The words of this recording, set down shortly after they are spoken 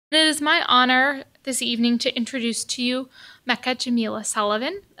It is my honor this evening to introduce to you Mecca Jamilah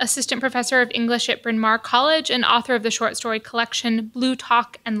Sullivan, Assistant Professor of English at Bryn Mawr College and author of the short story collection Blue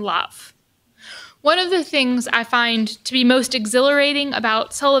Talk and Love. One of the things I find to be most exhilarating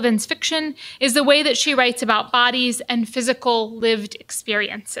about Sullivan's fiction is the way that she writes about bodies and physical lived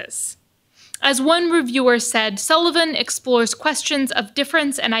experiences. As one reviewer said, Sullivan explores questions of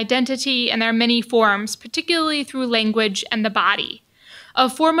difference and identity in their many forms, particularly through language and the body.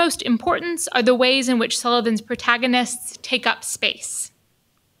 Of foremost importance are the ways in which Sullivan's protagonists take up space.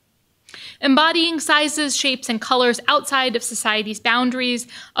 Embodying sizes, shapes, and colors outside of society's boundaries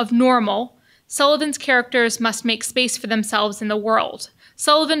of normal, Sullivan's characters must make space for themselves in the world.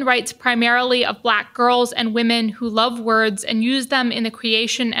 Sullivan writes primarily of Black girls and women who love words and use them in the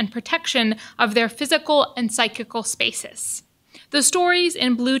creation and protection of their physical and psychical spaces. The stories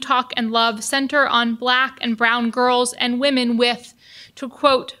in Blue Talk and Love center on Black and brown girls and women with, to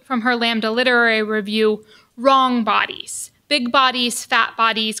quote from her Lambda Literary review, wrong bodies. Big bodies, fat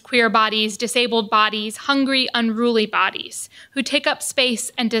bodies, queer bodies, disabled bodies, hungry, unruly bodies, who take up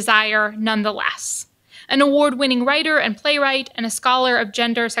space and desire nonetheless. An award-winning writer and playwright and a scholar of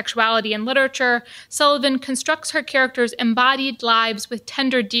gender, sexuality, and literature, Sullivan constructs her characters' embodied lives with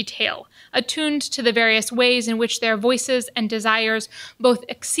tender detail, attuned to the various ways in which their voices and desires both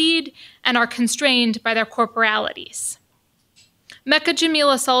exceed and are constrained by their corporalities. Mecca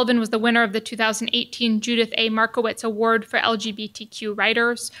Jamilah Sullivan was the winner of the 2018 Judith Markowitz Award for LGBTQ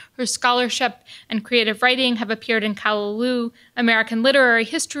writers. Her scholarship and creative writing have appeared in Callaloo, American Literary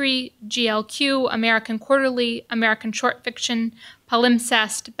History, GLQ, American Quarterly, American Short Fiction,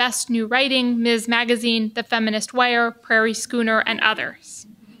 Palimpsest, Best New Writing, Ms. Magazine, The Feminist Wire, Prairie Schooner, and others.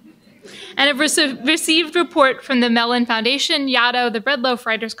 And have received report from the Mellon Foundation, Yaddo, the Bread Loaf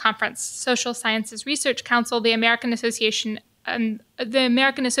Writers Conference, Social Sciences Research Council, the American Association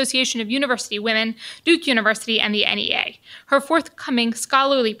of University Women, Duke University, and the NEA. Her forthcoming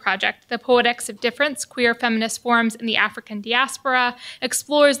scholarly project, The Poetics of Difference, Queer Feminist Forms in the African Diaspora,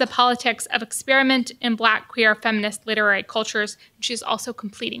 explores the politics of experiment in Black queer feminist literary cultures. She's also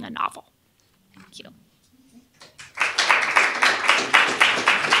completing a novel. Thank you.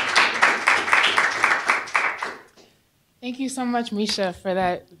 Thank you so much, Misha, for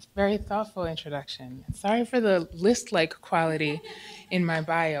that very thoughtful introduction. Sorry for the list-like quality in my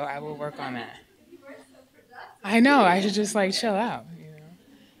bio. I will work on that. I know, I should just chill out.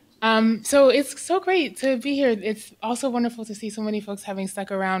 So it's so great to be here. It's also wonderful to see so many folks having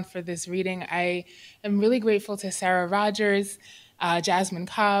stuck around for this reading. I am really grateful to Sarah Rogers, Jasmine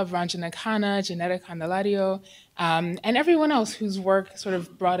Cobb, Ranjana Khanna, Janetta Candelario, and everyone else whose work sort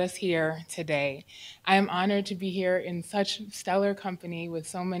of brought us here today. I am honored to be here in such stellar company with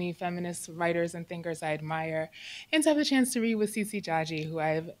so many feminist writers and thinkers I admire, and to have the chance to read with Tsitsi Jaji, who I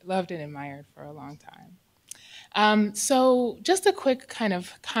have loved and admired for a long time. So just a quick kind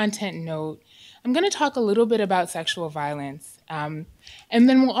of content note. I'm going to talk a little bit about sexual violence, and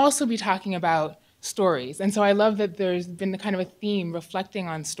then we'll also be talking about stories. And so I love that there's been kind of a theme reflecting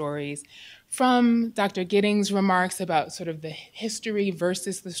on stories, from Dr. Giddings' remarks about sort of the history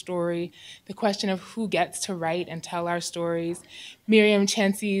versus the story, the question of who gets to write and tell our stories, Miriam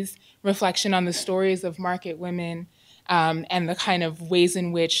Chensi's reflection on the stories of market women, and the kind of ways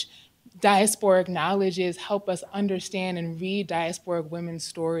in which diasporic knowledges help us understand and read diasporic women's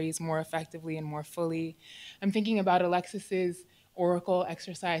stories more effectively and more fully. I'm thinking about Alexis's Oracle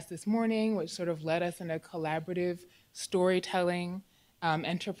exercise this morning, which sort of led us in a collaborative storytelling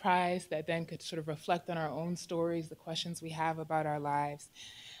enterprise that then could sort of reflect on our own stories, the questions we have about our lives.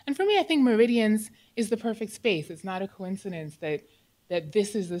 And for me, I think Meridians is the perfect space. It's not a coincidence that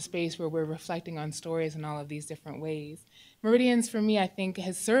this is the space where we're reflecting on stories in all of these different ways. Meridians, for me, I think,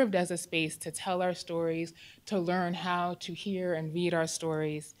 has served as a space to tell our stories, to learn how to hear and read our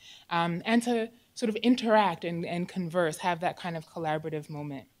stories, and to sort of interact and converse, have that kind of collaborative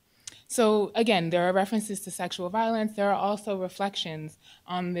moment. So again, there are references to sexual violence. There are also reflections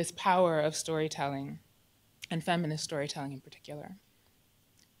on this power of storytelling, and feminist storytelling in particular.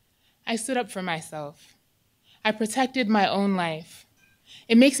 I stood up for myself. I protected my own life.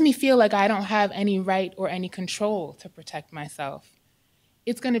 It makes me feel like I don't have any right or any control to protect myself.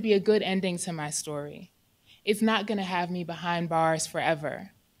 It's going to be a good ending to my story. It's not going to have me behind bars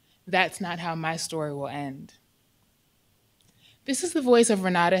forever. That's not how my story will end. This is the voice of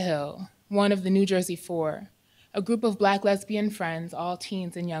Renata Hill, one of the New Jersey Four, a group of Black lesbian friends, all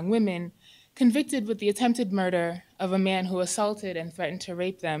teens and young women, convicted with the attempted murder of a man who assaulted and threatened to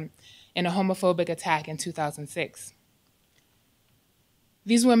rape them in a homophobic attack in 2006.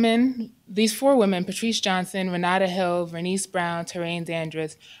 These four women, Patrice Johnson, Renata Hill, Vernice Brown, Terrain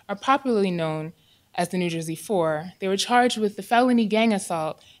Dandridge, are popularly known as the New Jersey Four. They were charged with the felony gang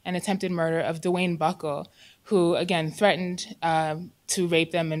assault and attempted murder of Dwayne Buckle, who, again, threatened to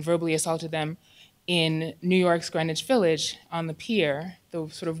rape them and verbally assaulted them in New York's Greenwich Village on the pier, the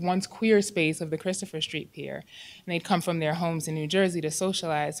sort of once queer space of the Christopher Street Pier. And they'd come from their homes in New Jersey to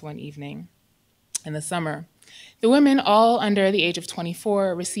socialize one evening in the summer. The women, all under the age of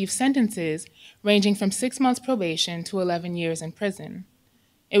 24, received sentences ranging from 6 months probation to 11 years in prison.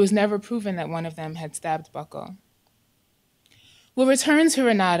 It was never proven that one of them had stabbed Buckle. We'll return to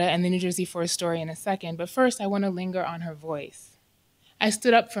Renata and the New Jersey Four story in a second, but first I want to linger on her voice. I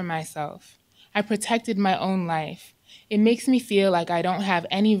stood up for myself. I protected my own life. It makes me feel like I don't have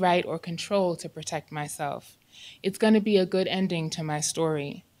any right or control to protect myself. It's going to be a good ending to my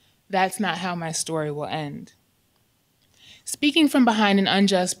story. That's not how my story will end. Speaking from behind an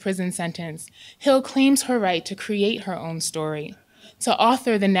unjust prison sentence, Hill claims her right to create her own story, to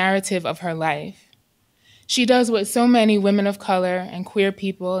author the narrative of her life. She does what so many women of color and queer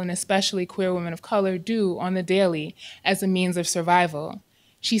people, and especially queer women of color, do on the daily as a means of survival.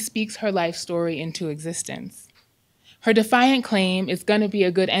 She speaks her life story into existence. Her defiant claim, "It's going to be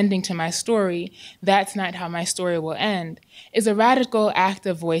a good ending to my story, that's not how my story will end," is a radical act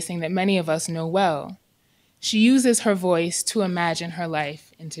of voicing that many of us know well. She uses her voice to imagine her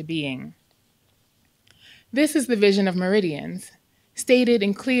life into being. This is the vision of Meridians, stated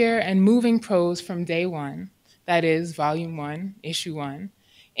in clear and moving prose from day one, that is, volume 1, issue 1,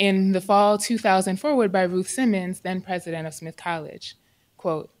 in the fall 2000 foreword by Ruth Simmons, then president of Smith College.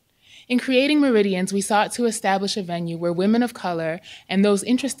 Quote, "In creating Meridians, we sought to establish a venue where women of color and those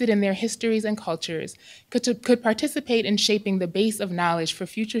interested in their histories and cultures could participate in shaping the base of knowledge for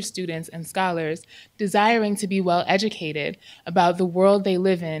future students and scholars desiring to be well educated about the world they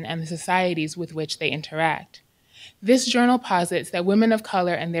live in and the societies with which they interact. This journal posits that women of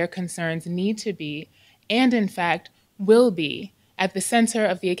color and their concerns need to be, and in fact will be, at the center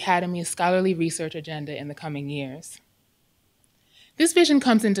of the Academy's scholarly research agenda in the coming years." This vision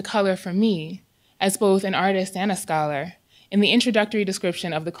comes into color for me, as both an artist and a scholar, in the introductory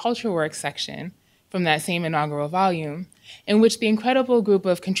description of the Culture Works section from that same inaugural volume, in which the incredible group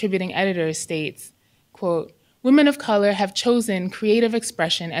of contributing editors states, quote, "Women of color have chosen creative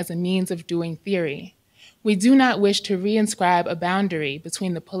expression as a means of doing theory. We do not wish to reinscribe a boundary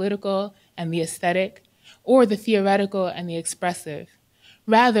between the political and the aesthetic, or the theoretical and the expressive.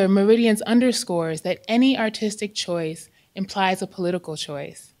 Rather, Meridians underscores that any artistic choice implies a political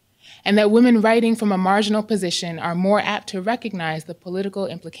choice, and that women writing from a marginal position are more apt to recognize the political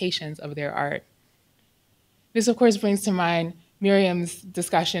implications of their art." This, of course, brings to mind Miriam's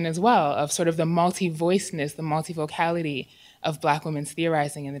discussion as well of sort of the multi-voicedness, the multivocality of Black women's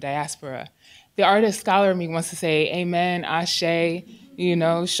theorizing in the diaspora. The artist scholar in me wants to say amen, ashe,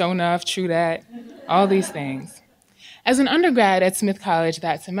 sure enough, true that, all these things. As an undergrad at Smith College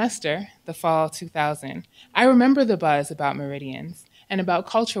that semester, the fall 2000, I remember the buzz about Meridians and about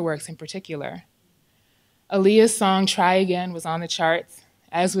Culture Works in particular. Aaliyah's song Try Again was on the charts,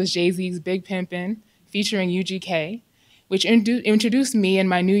 as was Jay-Z's Big Pimpin' featuring UGK, which introduced me and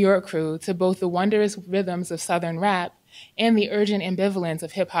my New York crew to both the wondrous rhythms of Southern rap and the urgent ambivalence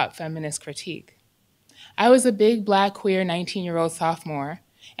of hip-hop feminist critique. I was a big Black queer 19-year-old sophomore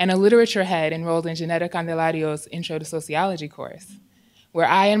and a literature head enrolled in Janetta Candelario's Intro to Sociology course, where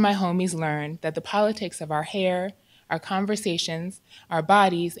I and my homies learned that the politics of our hair, our conversations, our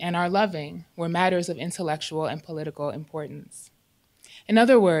bodies, and our loving were matters of intellectual and political importance. In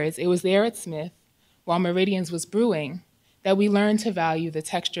other words, it was there at Smith, while Meridians was brewing, that we learned to value the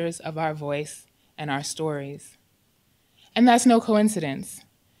textures of our voice and our stories. And that's no coincidence.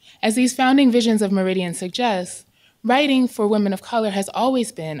 As these founding visions of Meridian suggest, writing for women of color has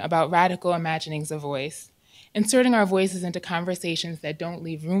always been about radical imaginings of voice, inserting our voices into conversations that don't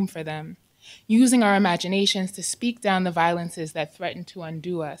leave room for them, using our imaginations to speak down the violences that threaten to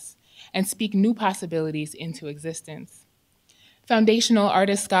undo us, and speak new possibilities into existence. Foundational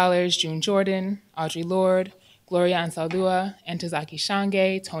artist scholars June Jordan, Audre Lorde, Gloria Anzaldúa, Ntozake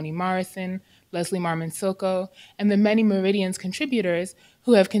Shange, Toni Morrison, Leslie Marmon Silko, and the many Meridians contributors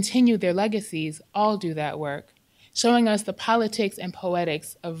who have continued their legacies all do that work, showing us the politics and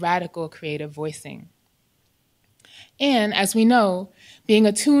poetics of radical creative voicing. And as we know, being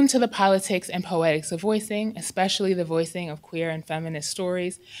attuned to the politics and poetics of voicing, especially the voicing of queer and feminist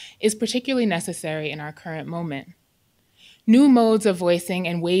stories, is particularly necessary in our current moment. New modes of voicing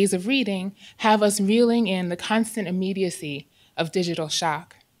and ways of reading have us reeling in the constant immediacy of digital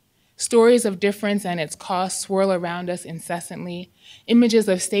shock. Stories of difference and its cost swirl around us incessantly. Images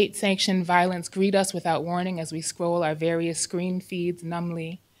of state-sanctioned violence greet us without warning as we scroll our various screen feeds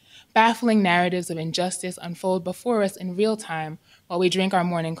numbly. Baffling narratives of injustice unfold before us in real time while we drink our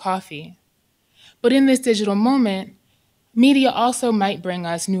morning coffee. But in this digital moment, media also might bring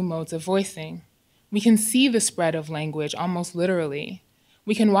us new modes of voicing. We can see the spread of language almost literally.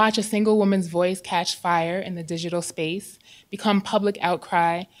 We can watch a single woman's voice catch fire in the digital space, become public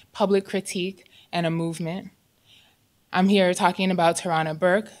outcry, public critique, and a movement. I'm here talking about Tarana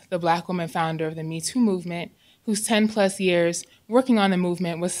Burke, the Black woman founder of the Me Too movement, whose 10+ years working on the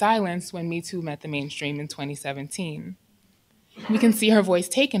movement was silenced when Me Too met the mainstream in 2017. We can see her voice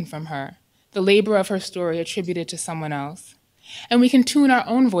taken from her, the labor of her story attributed to someone else. And we can tune our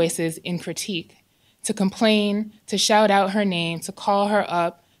own voices in critique, to complain, to shout out her name, to call her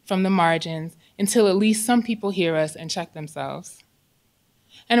up from the margins until at least some people hear us and check themselves.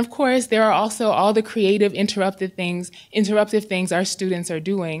 And of course, there are also all the creative, interruptive things our students are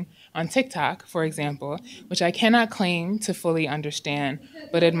doing on TikTok, for example, which I cannot claim to fully understand,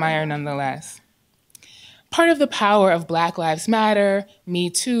 but admire nonetheless. Part of the power of Black Lives Matter,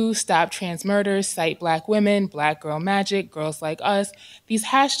 Me Too, Stop Trans Murders, Cite Black Women, Black Girl Magic, Girls Like Us, these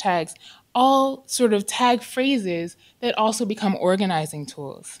hashtags all sort of tag phrases that also become organizing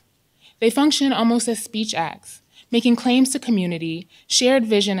tools. They function almost as speech acts, making claims to community, shared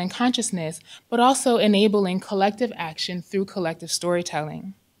vision and consciousness, but also enabling collective action through collective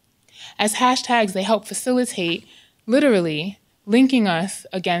storytelling. As hashtags, they help facilitate, literally, linking us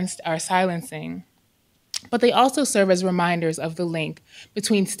against our silencing. But they also serve as reminders of the link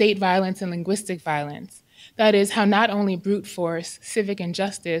between state violence and linguistic violence. That is, how not only brute force, civic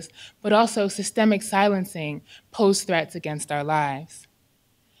injustice, but also systemic silencing pose threats against our lives.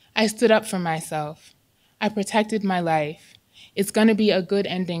 I stood up for myself. I protected my life. It's going to be a good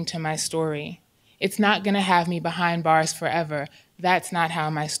ending to my story. It's not going to have me behind bars forever. That's not how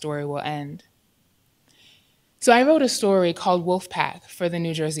my story will end. So I wrote a story called Wolfpack for the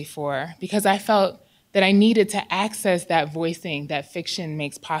New Jersey Four because I felt that I needed to access that voicing that fiction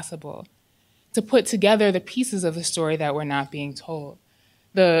makes possible, to put together the pieces of the story that were not being told.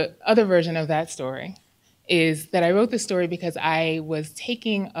 The other version of that story is that I wrote this story because I was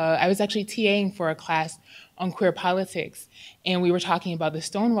actually TAing for a class on queer politics, and we were talking about the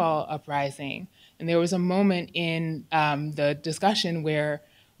Stonewall uprising. And there was a moment in the discussion where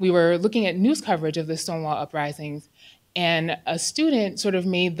we were looking at news coverage of the Stonewall uprisings, and a student sort of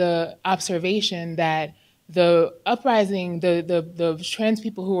made the observation that the uprising, the trans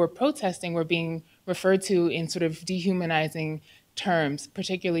people who were protesting were being referred to in sort of dehumanizing terms,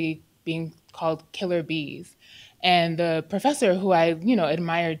 particularly being called killer bees. And the professor, who I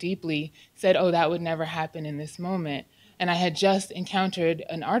admire deeply, said, "Oh, that would never happen in this moment." And I had just encountered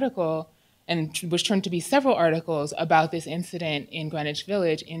an article, and which turned to be several articles, about this incident in Greenwich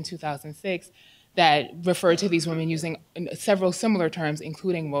Village in 2006 that referred to these women using several similar terms,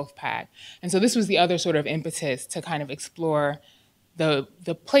 including Wolfpack. And so this was the other sort of impetus to kind of explore the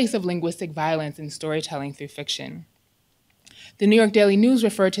place of linguistic violence in storytelling through fiction. The New York Daily News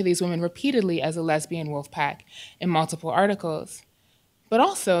referred to these women repeatedly as a lesbian Wolfpack in multiple articles. But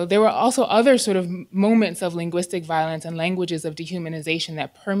also, there were also other sort of moments of linguistic violence and languages of dehumanization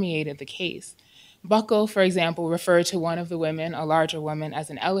that permeated the case. Buckle, for example, referred to one of the women, a larger woman, as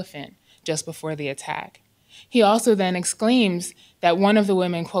an elephant just before the attack. He also then exclaims that one of the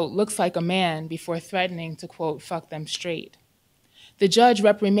women, quote, looks like a man before threatening to, quote, fuck them straight. The judge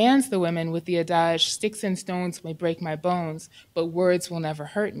reprimands the women with the adage, sticks and stones may break my bones, but words will never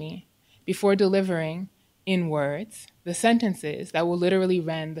hurt me, before delivering, in words, the sentences that will literally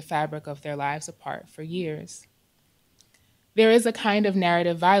rend the fabric of their lives apart for years. There is a kind of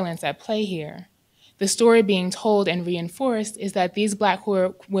narrative violence at play here. The story being told and reinforced is that these Black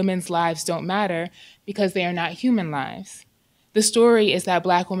women's lives don't matter because they are not human lives. The story is that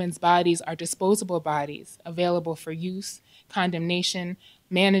Black women's bodies are disposable bodies, available for use, condemnation,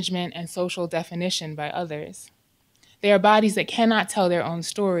 management, and social definition by others. They are bodies that cannot tell their own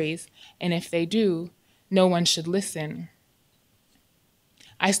stories, and if they do, no one should listen.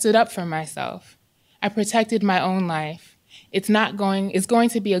 I stood up for myself. I protected my own life. It's going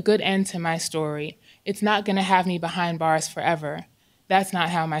to be a good end to my story. It's not going to have me behind bars forever. That's not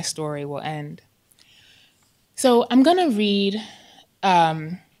how my story will end. So I'm going to read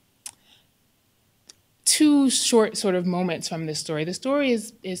two short sort of moments from this story. The story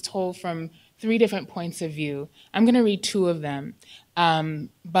is told from 3 different points of view. I'm going to read 2 of them,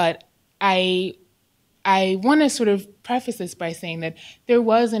 but I want to sort of preface this by saying that there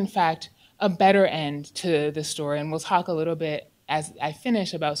was, in fact, a better end to the story, and we'll talk a little bit as I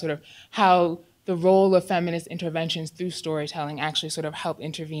finish about sort of how the role of feminist interventions through storytelling actually sort of help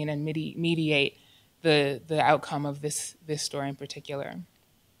intervene and mediate the outcome of this story in particular.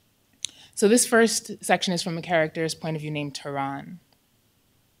 So this first section is from a character's point of view named Tehran.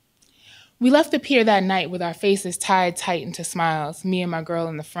 We left the pier that night with our faces tied tight into smiles, me and my girl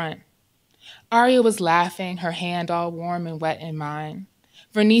in the front. Aria was laughing, her hand all warm and wet in mine.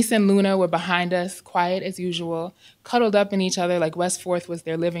 Vernice and Luna were behind us, quiet as usual, cuddled up in each other like West Fourth was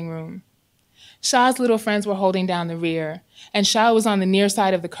their living room. Shah's little friends were holding down the rear, and Shah was on the near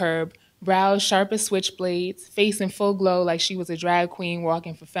side of the curb, brows sharp as switchblades, face in full glow like she was a drag queen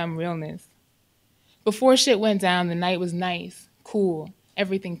walking for femme realness. Before shit went down, the night was nice, cool,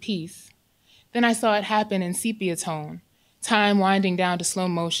 everything peace. Then I saw it happen in sepia tone, time winding down to slow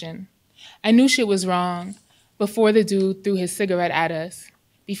motion. I knew shit was wrong before the dude threw his cigarette at us,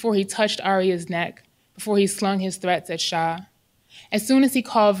 before he touched Aria's neck, before he slung his threats at Shah. As soon as he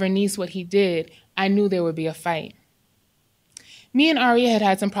called Vernice what he did, I knew there would be a fight. Me and Aria had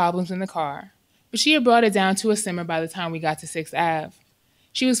had some problems in the car, but she had brought it down to a simmer by the time we got to 6th Ave.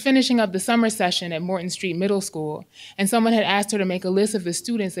 She was finishing up the summer session at Morton Street Middle School, and someone had asked her to make a list of the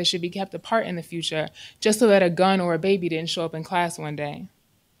students that should be kept apart in the future, just so that a gun or a baby didn't show up in class one day.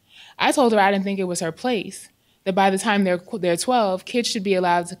 I told her I didn't think it was her place, that by the time they're 12, kids should be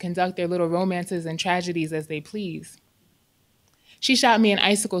allowed to conduct their little romances and tragedies as they please. She shot me an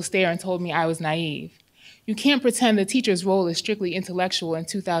icicle stare and told me I was naive. You can't pretend the teacher's role is strictly intellectual in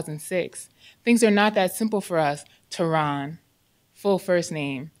 2006. Things are not that simple for us, Tehran. Full first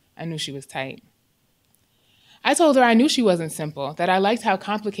name. I knew she was tight. I told her I knew she wasn't simple, that I liked how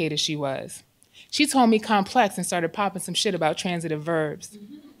complicated she was. She told me complex and started popping some shit about transitive verbs.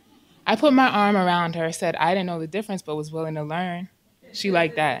 I put my arm around her, said I didn't know the difference but was willing to learn. She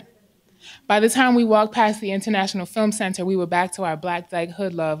liked that. By the time we walked past the International Film Center, we were back to our Black Dyke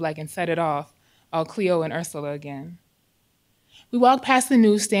hood love like in Set It Off, all Cleo and Ursula again. We walked past the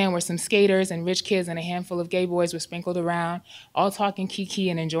newsstand where some skaters and rich kids and a handful of gay boys were sprinkled around, all talking kiki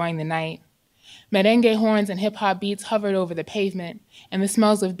and enjoying the night. Merengue horns and hip-hop beats hovered over the pavement, and the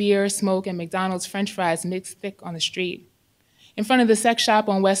smells of beer, smoke, and McDonald's French fries mixed thick on the street. In front of the sex shop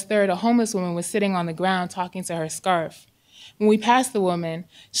on West 3rd, a homeless woman was sitting on the ground talking to her scarf. When we passed the woman,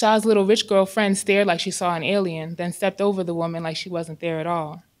 Shah's little rich girl friend stared like she saw an alien, then stepped over the woman like she wasn't there at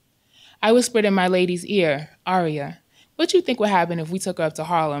all. I whispered in my lady's ear, Aria, what do you think would happen if we took her up to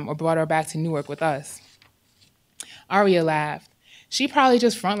Harlem or brought her back to Newark with us? Aria laughed. She'd probably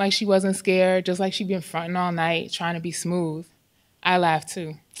just front like she wasn't scared, just like she'd been fronting all night, trying to be smooth. I laughed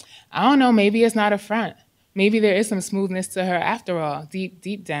too. I don't know, maybe it's not a front. Maybe there is some smoothness to her after all, deep,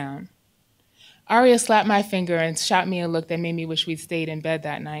 deep down. Aria slapped my finger and shot me a look that made me wish we'd stayed in bed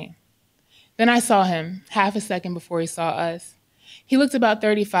that night. Then I saw him, half a second before he saw us. He looked about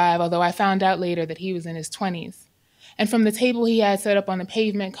 35, although I found out later that he was in his 20s. And from the table he had set up on the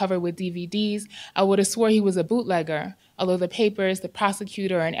pavement covered with DVDs, I would have swore he was a bootlegger, although the papers, the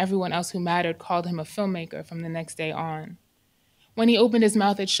prosecutor, and everyone else who mattered called him a filmmaker from the next day on. When he opened his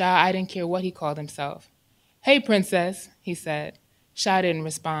mouth at Shah, I didn't care what he called himself. Hey, princess, he said. Shah didn't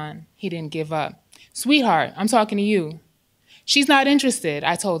respond. He didn't give up. Sweetheart, I'm talking to you. She's not interested,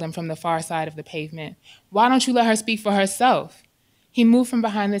 I told him from the far side of the pavement. Why don't you let her speak for herself? He moved from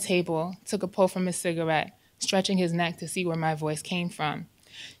behind the table, took a pull from his cigarette, stretching his neck to see where my voice came from.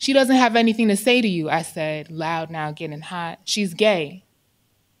 She doesn't have anything to say to you, I said, loud now getting hot. She's gay.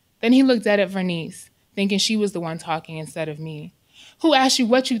 Then he looked dead at Vernice, thinking she was the one talking instead of me. Who asked you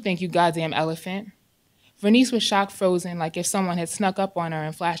what you think, you goddamn elephant? Vernice was shock frozen, like if someone had snuck up on her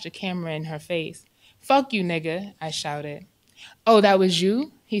and flashed a camera in her face. Fuck you, nigga, I shouted. Oh, that was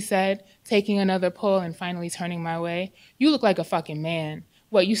you? He said, taking another pull and finally turning my way. You look like a fucking man.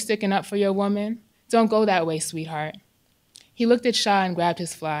 What, you sticking up for your woman? Don't go that way, sweetheart. He looked at Shah and grabbed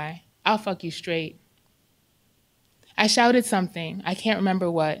his fly. I'll fuck you straight. I shouted something, I can't remember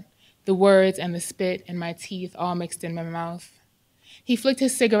what, the words and the spit and my teeth all mixed in my mouth. He flicked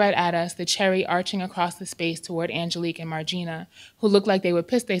his cigarette at us, the cherry arching across the space toward Angelique and Margina, who looked like they would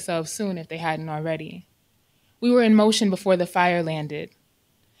piss themselves soon if they hadn't already. We were in motion before the fire landed.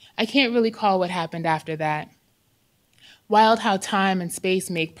 I can't really call what happened after that. Wild how time and space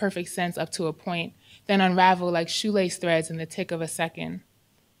make perfect sense up to a point, then unravel like shoelace threads in the tick of a second.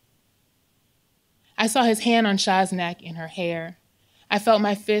 I saw his hand on Shah's neck in her hair. I felt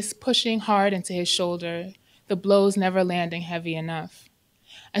my fist pushing hard into his shoulder, the blows never landing heavy enough.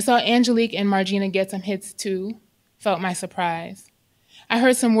 I saw Angelique and Margina get some hits too, felt my surprise. I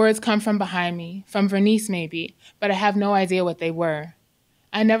heard some words come from behind me, from Vernice maybe, but I have no idea what they were.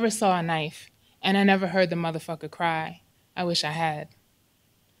 I never saw a knife, and I never heard the motherfucker cry. I wish I had.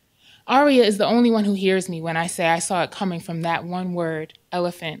 Aria is the only one who hears me when I say I saw it coming from that one word,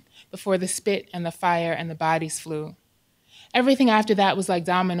 elephant, before the spit and the fire and the bodies flew. Everything after that was like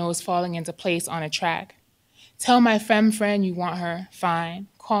dominoes falling into place on a track. Tell my femme friend you want her, fine.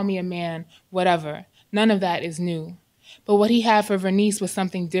 Call me a man, whatever. None of that is new. But what he had for Vernice was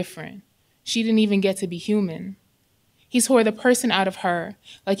something different. She didn't even get to be human. He tore the person out of her,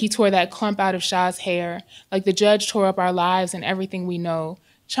 like he tore that clump out of Shah's hair, like the judge tore up our lives and everything we know,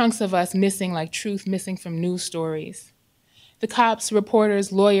 chunks of us missing like truth missing from news stories. The cops,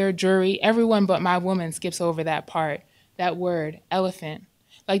 reporters, lawyer, jury, everyone but my woman skips over that part, that word, elephant,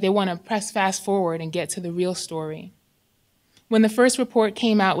 like they want to press fast forward and get to the real story. When the first report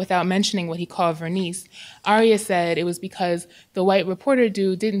came out without mentioning what he called Vernice, Aria said it was because the white reporter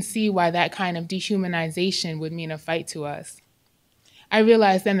dude didn't see why that kind of dehumanization would mean a fight to us. I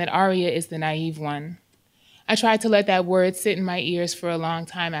realized then that Aria is the naive one. I tried to let that word sit in my ears for a long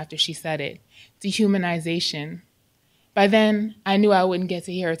time after she said it, dehumanization. By then, I knew I wouldn't get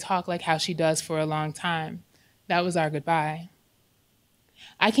to hear her talk like how she does for a long time. That was our goodbye.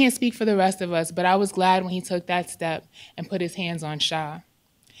 I can't speak for the rest of us, but I was glad when he took that step and put his hands on Shah.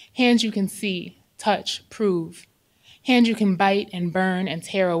 Hands you can see, touch, prove. Hands you can bite and burn and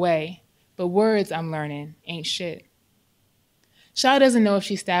tear away. But words, I'm learning, ain't shit. Shah doesn't know if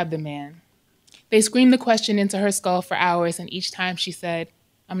she stabbed the man. They screamed the question into her skull for hours, and each time she said,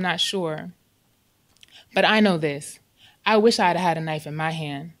 I'm not sure. But I know this. I wish I'd had a knife in my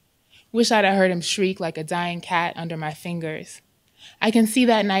hand. Wish I'd heard him shriek like a dying cat under my fingers. I can see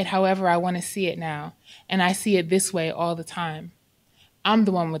that night however I want to see it now, and I see it this way all the time. I'm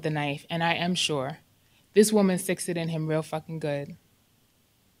the one with the knife, and I am sure. This woman sticks it in him real fucking good.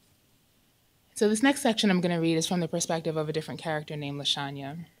 So this next section I'm going to read is from the perspective of a different character named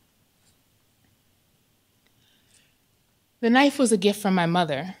Lashanya. The knife was a gift from my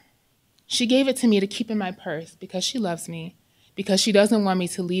mother. She gave it to me to keep in my purse because she loves me, because she doesn't want me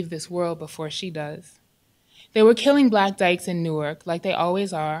to leave this world before she does. They were killing black dykes in Newark, like they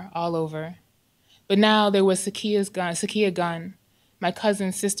always are, all over. But now there was Sakia Gunn, my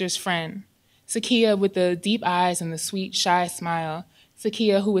cousin's sister's friend. Sakia with the deep eyes and the sweet, shy smile.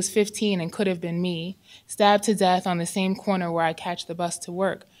 Sakia, who was 15 and could have been me, stabbed to death on the same corner where I catch the bus to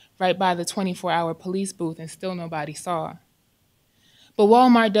work, right by the 24-hour police booth, and still nobody saw. But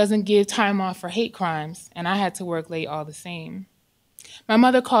Walmart doesn't give time off for hate crimes, and I had to work late all the same. My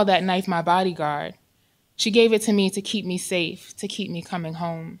mother called that knife my bodyguard. She gave it to me to keep me safe, to keep me coming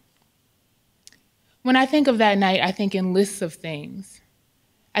home. When I think of that night, I think in lists of things.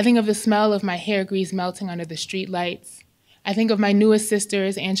 I think of the smell of my hair grease melting under the street lights. I think of my newest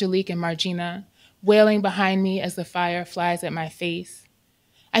sisters, Angelique and Margina, wailing behind me as the fire flies at my face.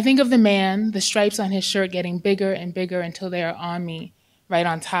 I think of the man, the stripes on his shirt getting bigger and bigger until they are on me, right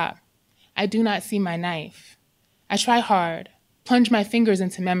on top. I do not see my knife. I try hard, plunge my fingers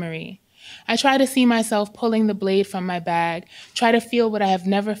into memory. I try to see myself pulling the blade from my bag, try to feel what I have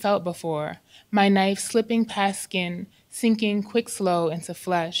never felt before, my knife slipping past skin, sinking quick, slow into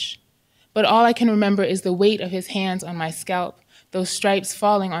flesh. But all I can remember is the weight of his hands on my scalp, those stripes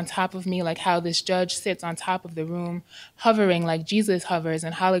falling on top of me like how this judge sits on top of the room, hovering like Jesus hovers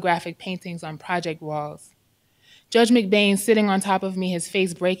in holographic paintings on project walls. Judge McBain sitting on top of me, his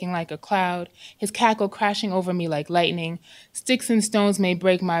face breaking like a cloud, his cackle crashing over me like lightning. Sticks and stones may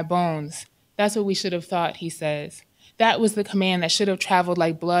break my bones. That's what we should have thought, he says. That was the command that should have traveled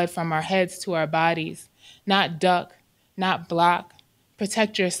like blood from our heads to our bodies. Not duck, not block.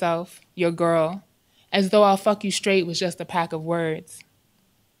 Protect yourself, your girl. As though I'll fuck you straight was just a pack of words.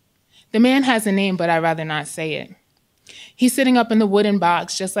 The man has a name, but I'd rather not say it. He's sitting up in the wooden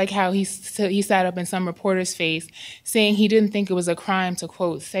box, just like how he sat up in some reporter's face, saying he didn't think it was a crime to,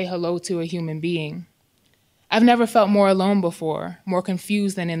 quote, say hello to a human being. I've never felt more alone before, more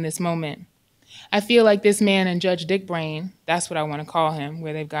confused than in this moment. I feel like this man and Judge Dick Brain, that's what I want to call him,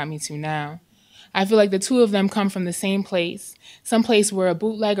 where they've got me to now. I feel like the two of them come from the same place, some place where a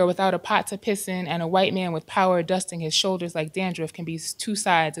bootlegger without a pot to piss in and a white man with power dusting his shoulders like dandruff can be two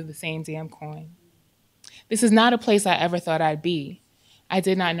sides of the same damn coin. This is not a place I ever thought I'd be. I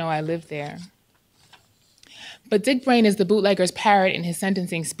did not know I lived there. But Dick Brain is the bootlegger's parrot in his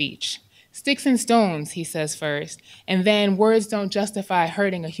sentencing speech. Sticks and stones, he says first, and then words don't justify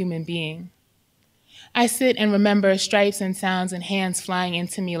hurting a human being. I sit and remember stripes and sounds and hands flying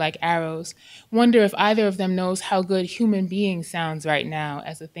into me like arrows, wonder if either of them knows how good human being sounds right now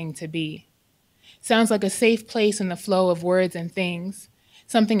as a thing to be. Sounds like a safe place in the flow of words and things,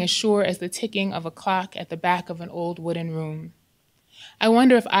 something as sure as the ticking of a clock at the back of an old wooden room. I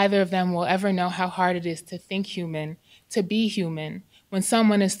wonder if either of them will ever know how hard it is to think human, to be human when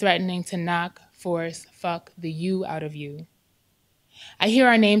someone is threatening to knock, force, fuck the you out of you. I hear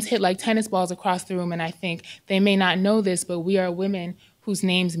our names hit like tennis balls across the room, and I think they may not know this, but we are women whose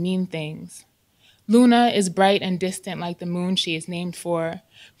names mean things. Luna is bright and distant like the moon she is named for.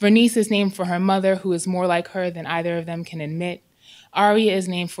 Vernice is named for her mother, who is more like her than either of them can admit. Aria is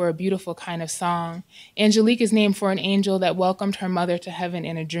named for a beautiful kind of song. Angelique is named for an angel that welcomed her mother to heaven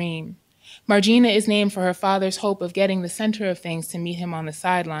in a dream. Margina is named for her father's hope of getting the center of things to meet him on the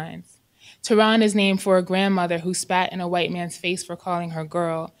sidelines. Tehran is named for a grandmother who spat in a white man's face for calling her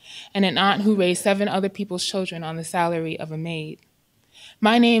girl, and an aunt who raised 7 other people's children on the salary of a maid.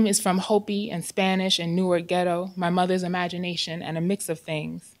 My name is from Hopi and Spanish and Newark Ghetto, my mother's imagination, and a mix of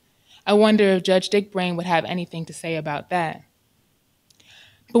things. I wonder if Judge Dick Brain would have anything to say about that.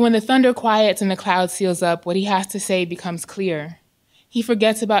 But when the thunder quiets and the cloud seals up, what he has to say becomes clear. He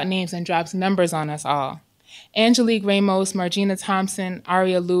forgets about names and drops numbers on us all. Angelique Ramos, Margina Thompson,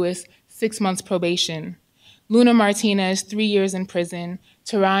 Aria Lewis, 6 months probation. Luna Martinez, 3 years in prison.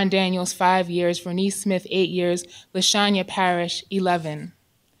 Tehran Daniels, 5 years. Vernice Smith, 8 years. Lashanya Parrish, 11.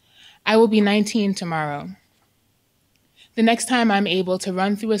 I will be 19 tomorrow. The next time I'm able to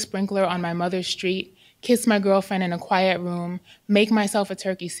run through a sprinkler on my mother's street, kiss my girlfriend in a quiet room, make myself a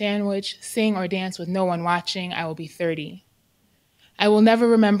turkey sandwich, sing or dance with no one watching, I will be 30. I will never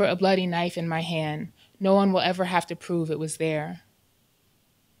remember a bloody knife in my hand. No one will ever have to prove it was there.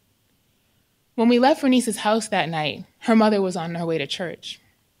 When we left Vernice's house that night, her mother was on her way to church.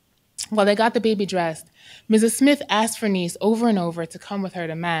 While they got the baby dressed, Mrs. Smith asked Vernice over and over to come with her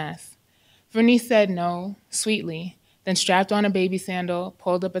to Mass. Vernice said no, sweetly, then strapped on a baby sandal,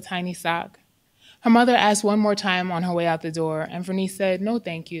 pulled up a tiny sock. Her mother asked one more time on her way out the door, and Vernice said no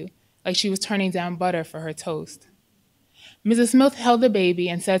thank you, like she was turning down butter for her toast. Mrs. Smith held the baby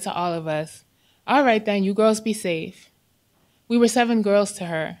and said to all of us, "All right then, you girls be safe." We were 7 girls to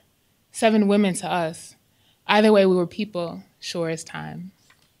her, 7 women to us. Either way, we were people, sure as time.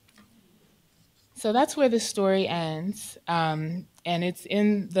 So that's where this story ends, and it's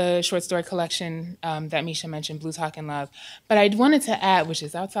in the short story collection that Misha mentioned, Blue Talk and Love. But I wanted to add, which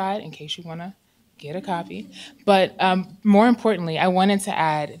is outside in case you want to get a copy, but more importantly, I wanted to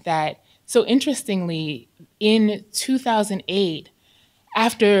add that, so interestingly, in 2008,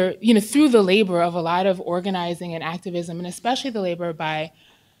 after, through the labor of a lot of organizing and activism, and especially the labor by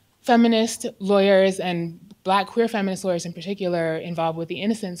feminist lawyers and Black queer feminist lawyers in particular involved with the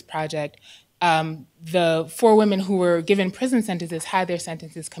Innocence Project, the 4 women who were given prison sentences had their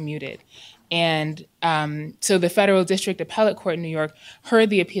sentences commuted. And so the Federal District Appellate Court in New York heard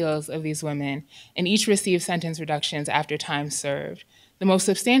the appeals of these women, and each received sentence reductions after time served. The most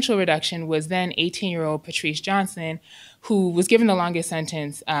substantial reduction was then 18-year-old Patrice Johnson, who was given the longest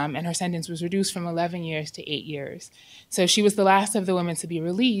sentence, and her sentence was reduced from 11 years to 8 years. So she was the last of the women to be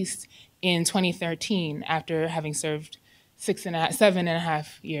released in 2013 after having served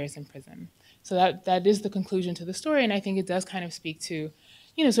 7.5 years in prison. So that is the conclusion to the story, and I think it does kind of speak to,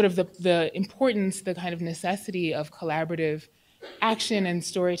 sort of the importance, the kind of necessity of collaborative action and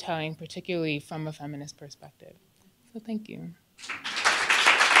storytelling, particularly from a feminist perspective. So thank you.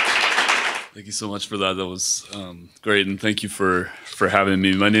 Thank you so much for that. That was great, and thank you for having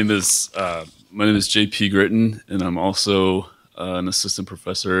me. My name is J.P. Gritton, and I'm also an assistant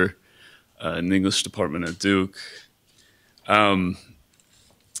professor in the English department at Duke.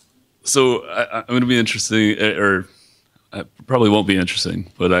 So I'm going to be interesting, or I probably won't be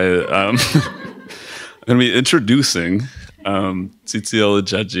interesting, but I'm going to be introducing Tsitsi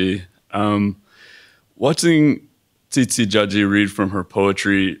Jaji. Watching Tsitsi Jaji read from her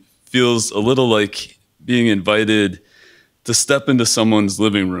poetry feels a little like being invited to step into someone's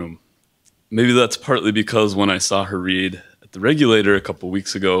living room. Maybe that's partly because when I saw her read at the Regulator a couple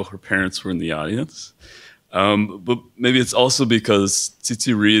weeks ago, her parents were in the audience. But maybe it's also because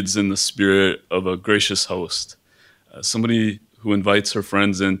Tsitsi reads in the spirit of a gracious host, somebody who invites her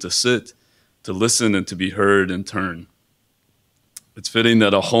friends in to sit, to listen, and to be heard in turn. It's fitting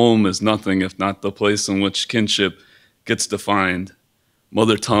that a home is nothing if not the place in which kinship gets defined.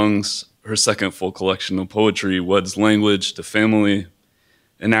 Mother Tongue's, her second full collection of poetry, weds language to family,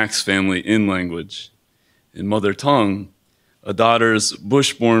 enacts family in language. In Mother Tongue, a daughter's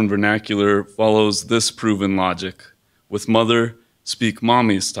bush-born vernacular follows this proven logic. With mother, speak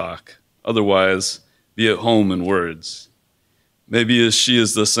mommy's talk. Otherwise, be at home in words. Maybe she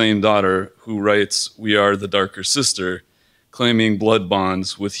is the same daughter who writes, "We are the darker sister," claiming blood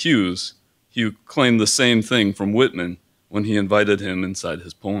bonds with Hughes. Hugh claimed the same thing from Whitman when he invited him inside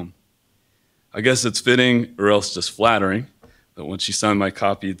his poem. I guess it's fitting, or else just flattering, that when she signed my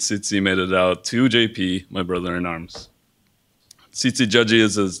copy, Tsitsi made it out to JP, my brother in arms. Tsitsi Jaji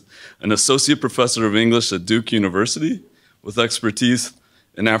is an associate professor of English at Duke University with expertise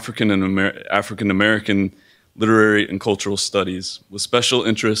in African American literary and cultural studies, with special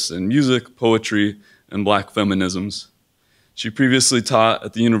interests in music, poetry, and Black feminisms. She previously taught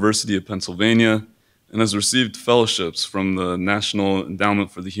at the University of Pennsylvania and has received fellowships from the National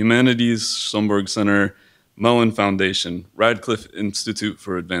Endowment for the Humanities, Schomburg Center, Mellon Foundation, Radcliffe Institute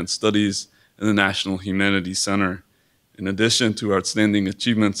for Advanced Studies, and the National Humanities Center. In addition to outstanding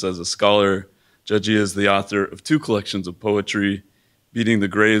achievements as a scholar, Jaji is the author of 2 collections of poetry. Beating the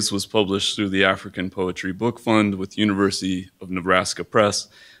Graves was published through the African Poetry Book Fund with University of Nebraska Press,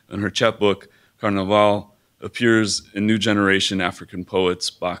 and her chapbook, Carnaval, appears in New Generation African Poets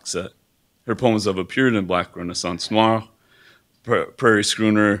box set. Her poems have appeared in Black Renaissance Noire, Prairie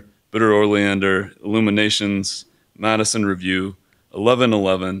Schooner, Bitter Oleander, Illuminations, Madison Review,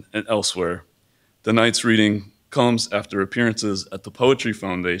 ElevenEleven, and elsewhere. Tonight's reading comes after appearances at the Poetry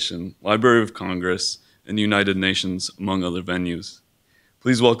Foundation, Library of Congress, and United Nations, among other venues.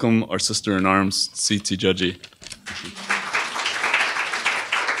 Please welcome our sister-in-arms, Tsitsi Jaji.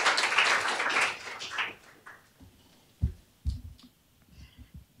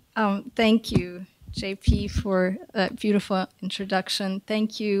 Thank you, JP, for that beautiful introduction.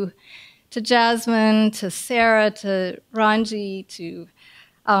 Thank you to Jasmine, to Sarah, to Ranji, to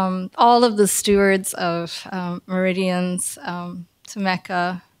all of the stewards of Meridians, to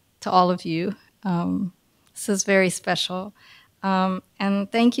Mecca, to all of you. This is very special.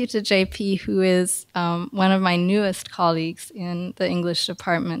 And thank you to JP, who is one of my newest colleagues in the English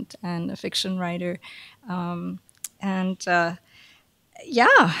department and a fiction writer.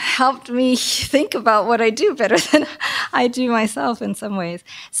 Yeah, helped me think about what I do better than I do myself in some ways.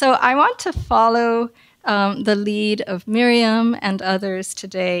 So I want to follow the lead of Miriam and others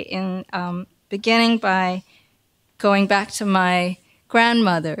today in beginning by going back to my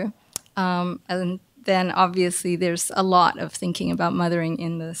grandmother. And then obviously there's a lot of thinking about mothering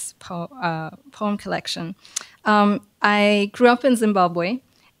in this poem collection. I grew up in Zimbabwe,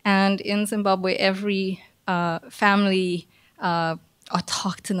 and in Zimbabwe every family,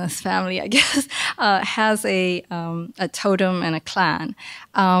 autochthonous family, I guess, has a totem and a clan.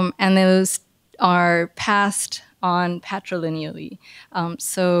 And those are passed on patrilineally.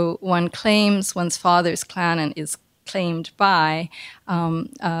 So one claims one's father's clan and is claimed by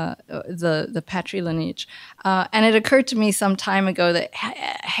the patrilineage. And it occurred to me some time ago that,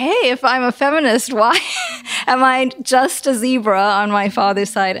 hey, if I'm a feminist, why am I just a zebra on my father's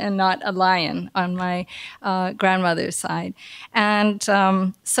side and not a lion on my grandmother's side? And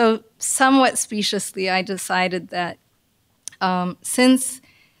so somewhat speciously, I decided that since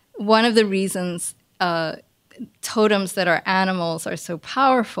one of the reasons totems that are animals are so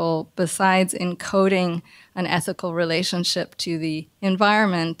powerful, besides encoding an ethical relationship to the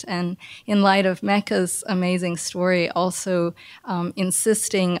environment, and in light of Mecca's amazing story, also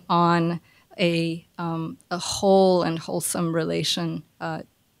insisting on a whole and wholesome relation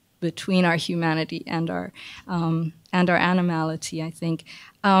between our humanity and our animality, I think.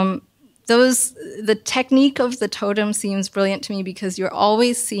 The technique of the totem seems brilliant to me because you're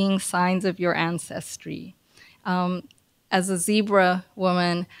always seeing signs of your ancestry. As a zebra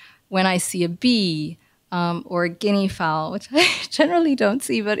woman, when I see a bee or a guinea fowl, which I generally don't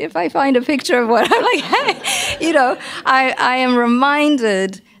see, but if I find a picture of one, I'm like, hey, you know, I am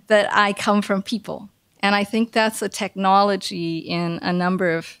reminded that I come from people. And I think that's a technology in a number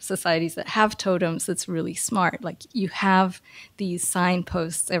of societies that have totems that's really smart. Like, you have these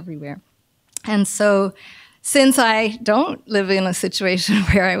signposts everywhere. And so, since I don't live in a situation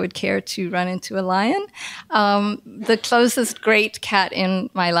where I would care to run into a lion, the closest great cat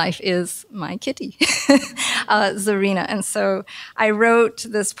in my life is my kitty, Zarina. And so I wrote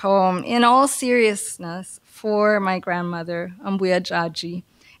this poem in all seriousness for my grandmother, Mbuya Jaji,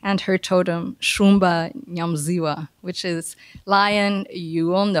 and her totem, Shumba Nyamziwa, which is lion, you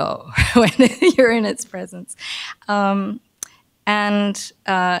will know when you're in its presence. And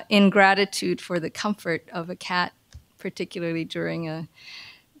in gratitude for the comfort of a cat, particularly during a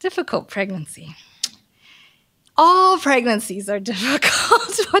difficult pregnancy. All pregnancies are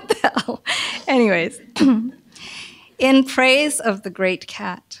difficult. What the hell? Anyways, in praise of the great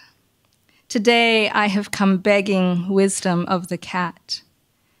cat, today I have come begging wisdom of the cat.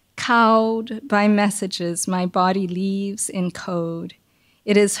 Cowed by messages my body leaves in code,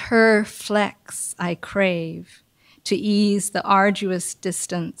 it is her flex I crave, to ease the arduous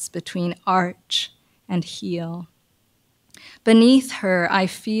distance between arch and heel. Beneath her, I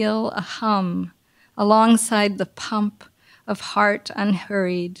feel a hum alongside the pump of heart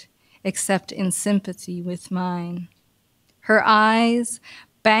unhurried, except in sympathy with mine. Her eyes,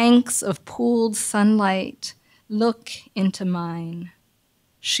 banks of pooled sunlight, look into mine.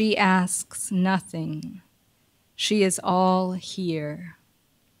 She asks nothing. She is all here.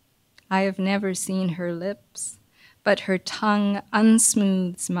 I have never seen her lips, but her tongue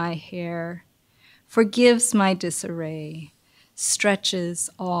unsmooths my hair, forgives my disarray, stretches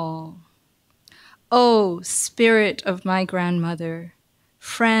all. O spirit of my grandmother,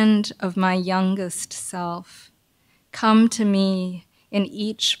 friend of my youngest self, come to me in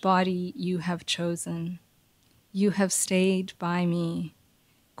each body you have chosen. You have stayed by me,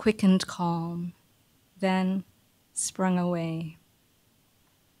 quickened calm, then sprung away.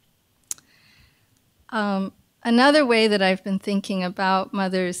 Another way that I've been thinking about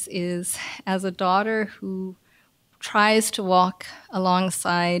mothers is as a daughter who tries to walk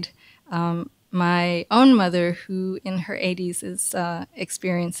alongside my own mother, who in her 80s is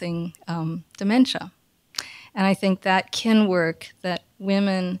experiencing dementia. And I think that kin work that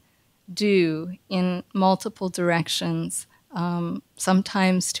women do in multiple directions,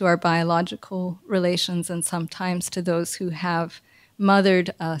 sometimes to our biological relations and sometimes to those who have mothered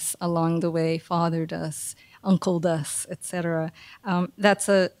us along the way, fathered us, uncled us, etc. That's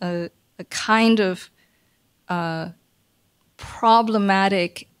a kind of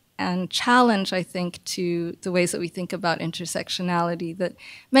problematic and challenge, I think, to the ways that we think about intersectionality that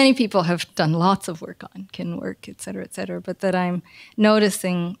many people have done lots of work on, kin work, et cetera, but that I'm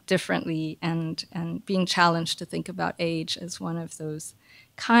noticing differently and being challenged to think about age as one of those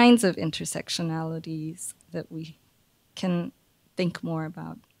kinds of intersectionalities that we can think more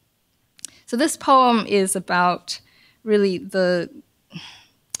about. So this poem is about really the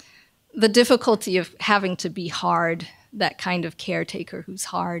difficulty of having to be hard, that kind of caretaker who's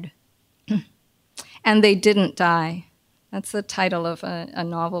hard. And They Didn't Die. That's the title of a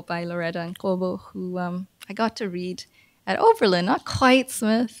novel by Loretta Nkobo, who I got to read at Oberlin, not quite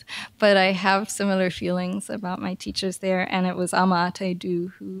Smith, but I have similar feelings about my teachers there, and it was Ama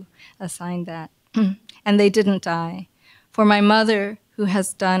Ataidu who assigned that. And They Didn't Die. For my mother, who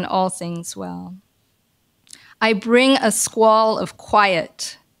has done all things well. I bring a squall of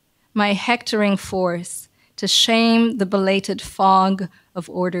quiet, my hectoring force, to shame the belated fog of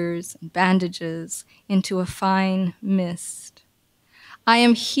orders and bandages into a fine mist. I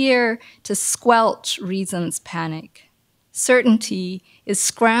am here to squelch reason's panic. Certainty is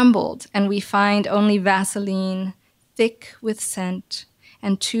scrambled, and we find only Vaseline, thick with scent,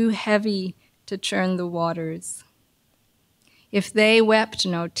 and too heavy to churn the waters. If they wept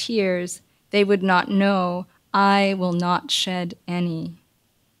no tears, they would not know I will not shed any.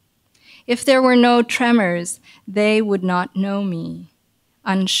 If there were no tremors, they would not know me,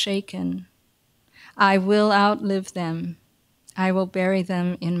 unshaken. I will outlive them. I will bury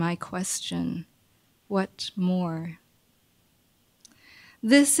them in my question. What more?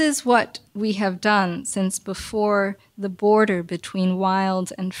 This is what we have done since before the border between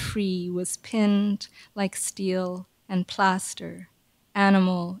wild and free was pinned like steel and plaster,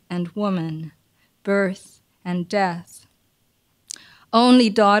 animal and woman, birth and death. Only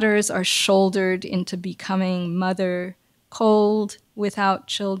daughters are shouldered into becoming mother, cold without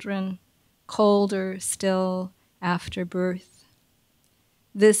children, colder still after birth.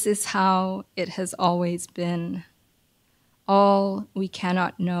 This is how it has always been. All we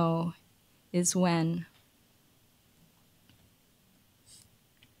cannot know is when.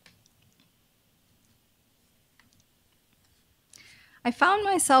 I found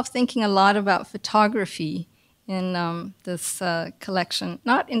myself thinking a lot about photography in this collection.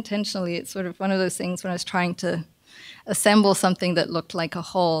 Not intentionally, it's sort of one of those things when I was trying to assemble something that looked like a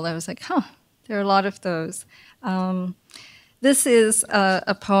whole. I was like, there are a lot of those. This is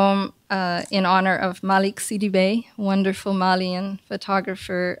a poem in honor of Malik Sidibé, wonderful Malian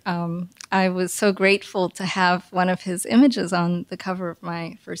photographer. I was so grateful to have one of his images on the cover of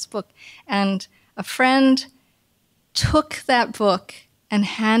my first book. And a friend took that book and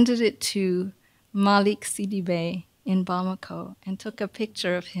handed it to Malik Sidibé in Bamako and took a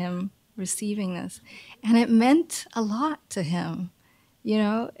picture of him receiving this. And it meant a lot to him, you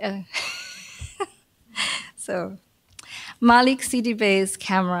know? So Malik Sidibé's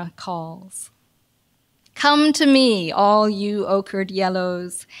camera calls. Come to me, all you ochred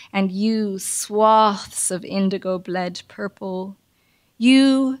yellows, and you swaths of indigo bled purple,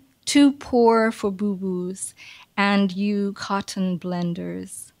 you too poor for boo-boos, and you cotton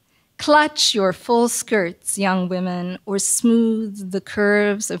blenders. Clutch your full skirts, young women, or smooth the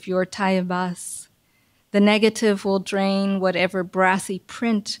curves of your taillebas. The negative will drain whatever brassy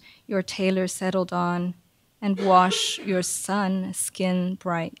print your tailor settled on and wash your sun skin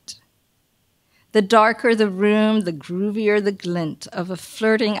bright. The darker the room, the groovier the glint of a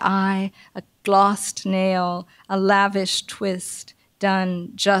flirting eye, a glossed nail, a lavish twist,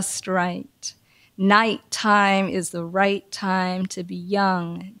 done just right. Night time is the right time to be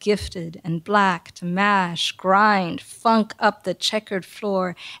young, gifted, and black, to mash, grind, funk up the checkered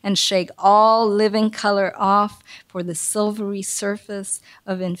floor, and shake all living color off for the silvery surface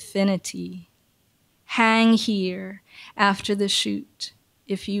of infinity. Hang here after the shoot,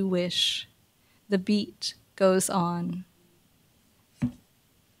 if you wish. The beat goes on.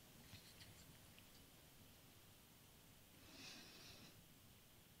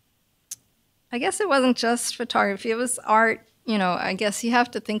 I guess it wasn't just photography, it was art. You know, I guess you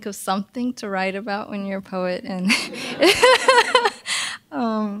have to think of something to write about when you're a poet. And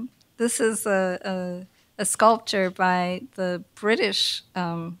this is a sculpture by the British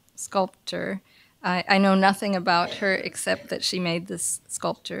sculptor. I know nothing about her except that she made this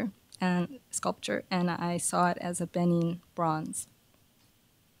sculpture, and I saw it as a Benin bronze.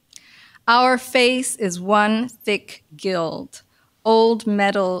 Our face is one thick gild. Old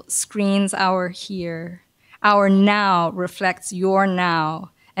metal screens our here. Our now reflects your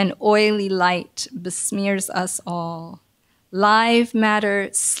now. An oily light besmears us all. Live matter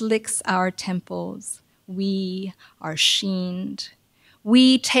slicks our temples. We are sheened.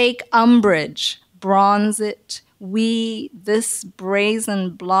 We take umbrage, bronze it. We, this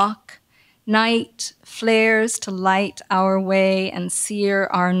brazen block. Night flares to light our way and sear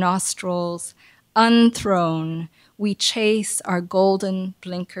our nostrils. Unthrown, we chase our golden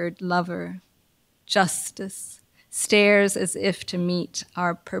blinkered lover. Justice stares as if to meet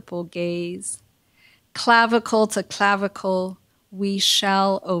our purple gaze. Clavicle to clavicle, we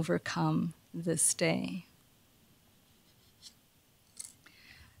shall overcome this day.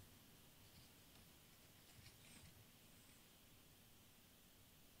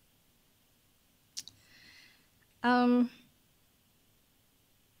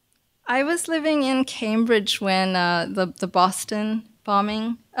 I was living in Cambridge when the Boston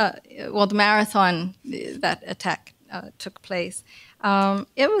bombing, the marathon, that attack took place.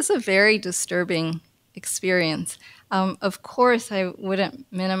 It was a very disturbing experience. Of course, I wouldn't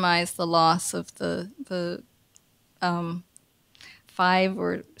minimize the loss of the 5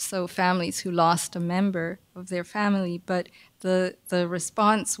 or so families who lost a member of their family, but the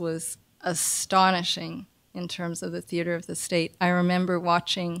response was astonishing in terms of the theater of the state. I remember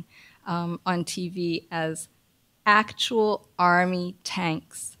watching on TV as actual army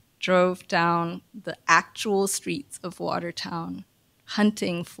tanks drove down the actual streets of Watertown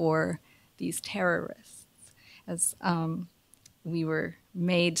hunting for these terrorists, as we were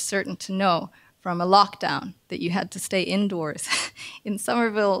made certain to know from a lockdown that you had to stay indoors in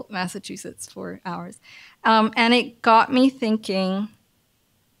Somerville, Massachusetts for hours. And it got me thinking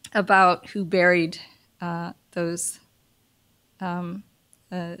about who buried those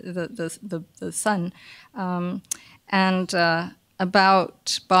the son, and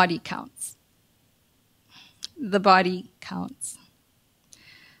about body counts. The body counts.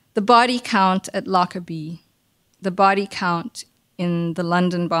 The body count at Lockerbie, the body count in the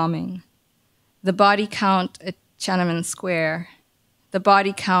London bombing, the body count at Tiananmen Square, the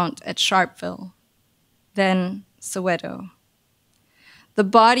body count at Sharpeville, then Soweto. The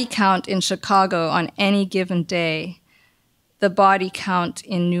body count in Chicago on any given day, the body count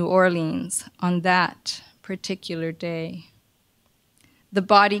in New Orleans on that particular day. The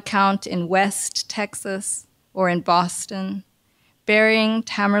body count in West Texas or in Boston, burying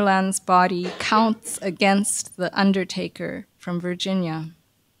Tamerlane's body counts against the undertaker from Virginia.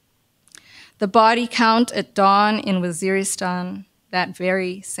 The body count at dawn in Waziristan that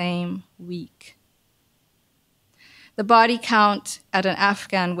very same week. The body count at an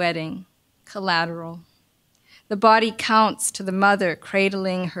Afghan wedding, collateral. The body counts to the mother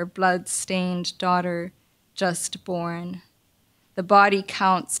cradling her blood-stained daughter just born. The body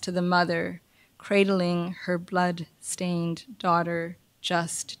counts to the mother cradling her blood-stained daughter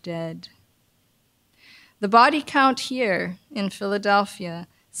just dead. The body count here in Philadelphia,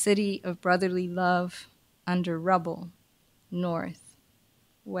 city of brotherly love, under rubble, north,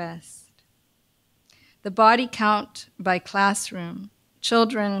 west. The body count by classroom,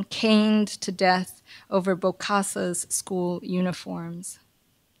 children caned to death over Bocasa's school uniforms.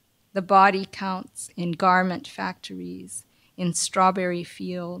 The body counts in garment factories, in strawberry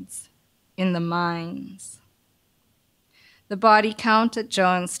fields, in the mines. The body count at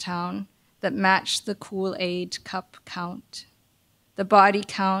Jonestown that matched the Kool-Aid cup count. The body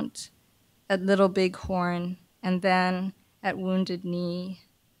count at Little Bighorn and then at Wounded Knee.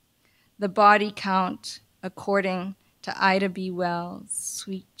 The body count according to Ida B. Wells'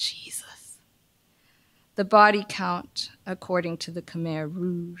 Sweet Jesus. the body count according to the Khmer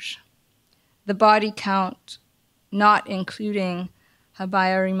Rouge, the body count not including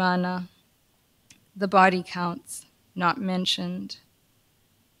Habyarimana, the body counts not mentioned,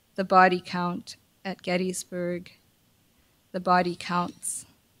 the body count at Gettysburg, the body counts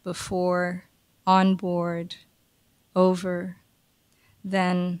before, on board, over,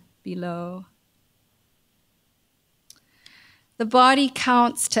 then below. The body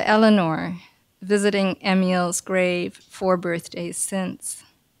counts to Eleanor, visiting Emil's grave 4 birthdays since.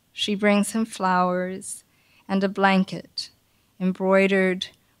 She brings him flowers and a blanket embroidered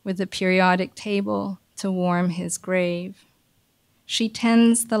with a periodic table to warm his grave. She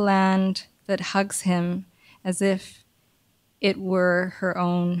tends the land that hugs him as if it were her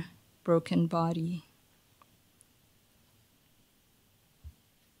own broken body.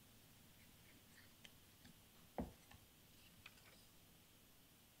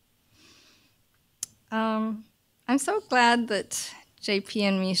 I'm so glad that JP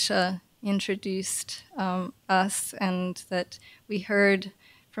and Misha introduced us and that we heard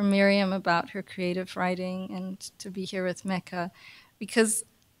from Miriam about her creative writing and to be here with Mecca, because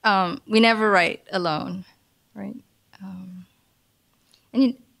we never write alone, right?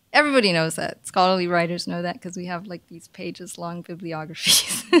 Everybody knows that. Scholarly writers know that because we have like these pages-long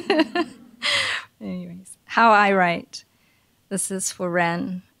bibliographies. Anyways, how I write. This is for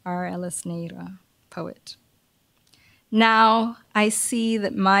Ren R. Ellis Neira, poet. Now I see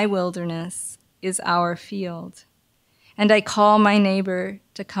that my wilderness is our field, and I call my neighbor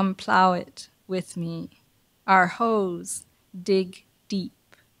to come plow it with me. Our hoes dig deep.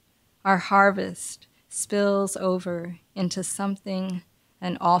 Our harvest spills over into something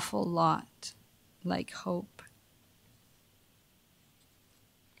an awful lot like hope.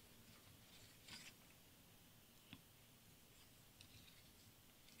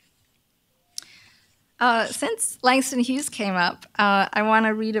 Since Langston Hughes came up, I want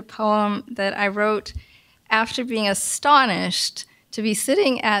to read a poem that I wrote after being astonished to be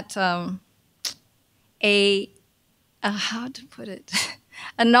sitting at how to put it,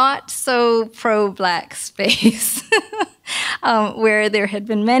 a not so pro-Black space where there had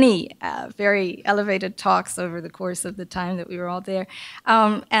been many very elevated talks over the course of the time that we were all there.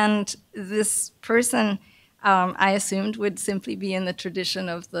 And this person, I assumed, would simply be in the tradition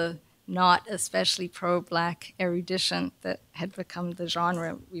of the not especially pro-Black erudition that had become the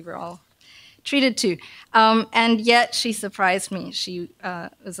genre we were all treated to. And yet she surprised me. She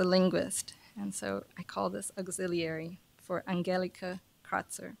was a linguist. And so I call this auxiliary for Angelika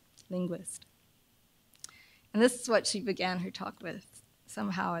Kratzer, linguist. And this is what she began her talk with,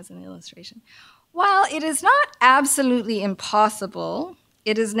 somehow as an illustration. While it is not absolutely impossible,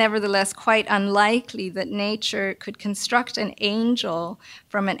 it is nevertheless quite unlikely that nature could construct an angel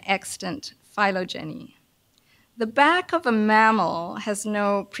from an extant phylogeny. The back of a mammal has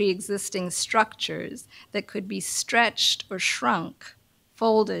no pre-existing structures that could be stretched or shrunk,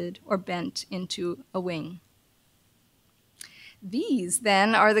 folded or bent into a wing. These,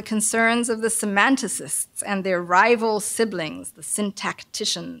 then, are the concerns of the semanticists and their rival siblings, the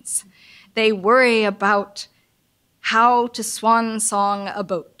syntacticians. They worry about how to swan-song a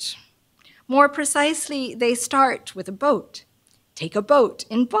boat. More precisely, they start with a boat. Take a boat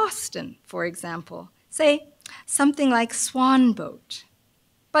in Boston, for example. Say something like swan boat.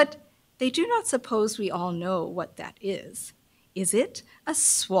 But they do not suppose we all know what that is. Is it a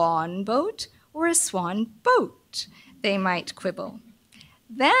swan boat or a swan boat? They might quibble.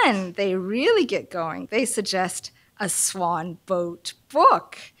 Then they really get going. They suggest a swan boat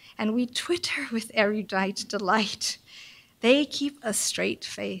book, and we twitter with erudite delight. They keep a straight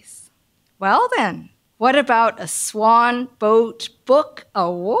face. Well then, what about a Swan Boat Book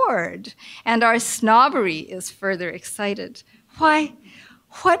Award? And our snobbery is further excited. Why,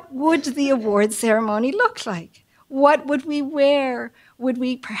 what would the award ceremony look like? What would we wear? Would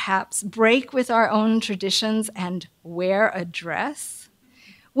we perhaps break with our own traditions and wear a dress?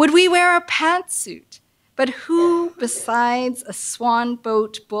 Would we wear a pantsuit? But who besides a Swan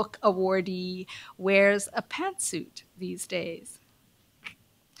Boat Book awardee wears a pantsuit these days?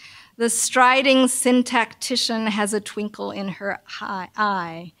 The striding syntactician has a twinkle in her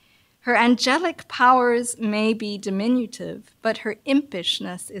eye. Her angelic powers may be diminutive, but her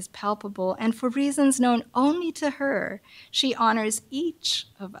impishness is palpable, and for reasons known only to her, she honors each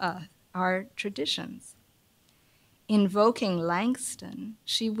of our traditions. Invoking Langston,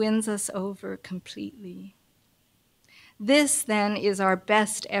 she wins us over completely. This, then, is our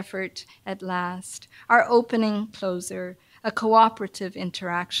best effort at last, our opening closer, a cooperative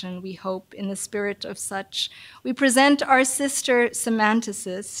interaction, we hope, in the spirit of such. We present our sister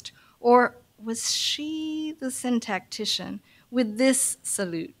semanticist, or was she the syntactician with this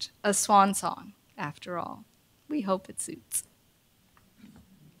salute, a swan song, after all? We hope it suits.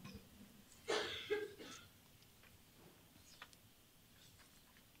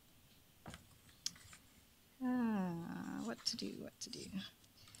 What to do?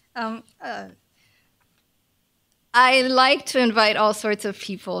 I like to invite all sorts of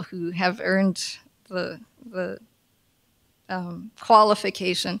people who have earned the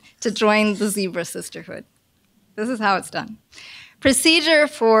qualification to join the Zebra Sisterhood. This is how it's done. Procedure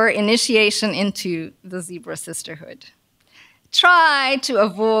for initiation into the Zebra Sisterhood. Try to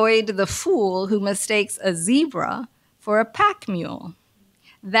avoid the fool who mistakes a zebra for a pack mule.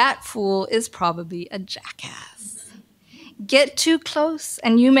 That fool is probably a jackass. Get too close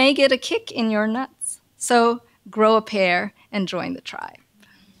and you may get a kick in your nuts. So grow a pair and join the tribe.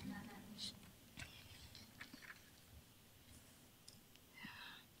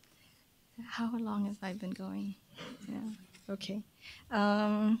 How long have I been going? Yeah. Okay.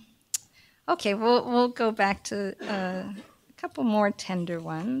 Okay. We'll go back to a couple more tender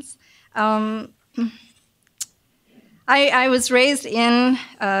ones. I was raised in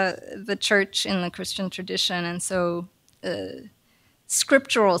the church in the Christian tradition, and so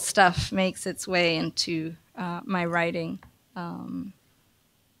scriptural stuff makes its way into my writing.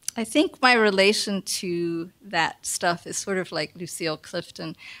 I think my relation to that stuff is sort of like Lucille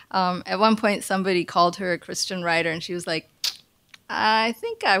Clifton. At one point, somebody called her a Christian writer, and she was like, I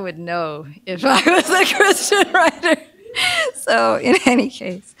think I would know if I was a Christian writer. So in any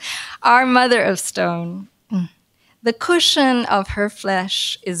case, our mother of stone, the cushion of her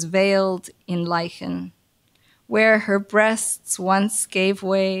flesh is veiled in lichen. Where her breasts once gave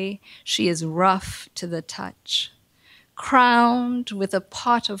way, she is rough to the touch. Crowned with a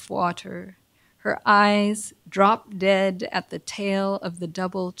pot of water, her eyes drop dead at the tail of the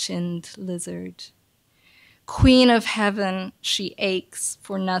double-chinned lizard. Queen of heaven, she aches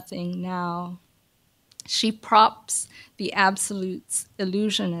for nothing now. She props the absolute's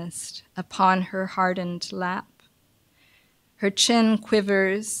illusionist upon her hardened lap. Her chin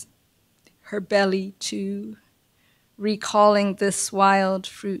quivers, her belly too, recalling this wild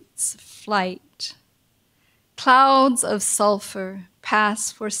fruit's flight. Clouds of sulfur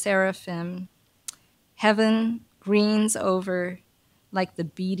pass for seraphim. Heaven greens over like the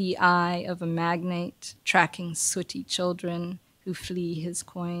beady eye of a magnate tracking sooty children who flee his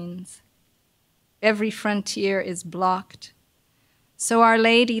coins. Every frontier is blocked, so Our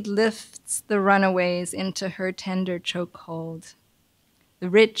Lady lifts the runaways into her tender chokehold. The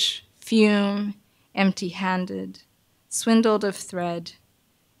rich fume, empty-handed, swindled of thread,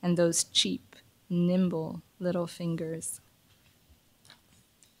 and those cheap, nimble little fingers.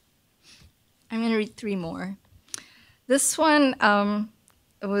 I'm going to read 3 more. This one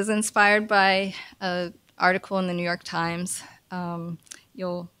was inspired by an article in the New York Times.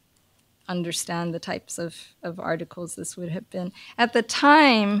 You'll understand the types of articles this would have been. At the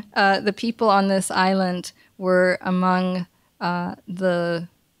time, the people on this island were among the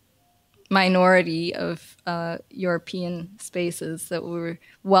minority of European spaces that were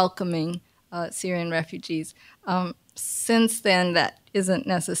welcoming Syrian refugees. Since then, that isn't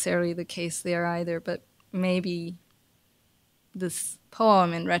necessarily the case there either, but maybe this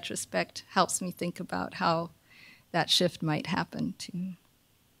poem, in retrospect, helps me think about how that shift might happen too.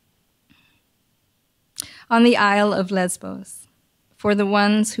 On the Isle of Lesbos, for the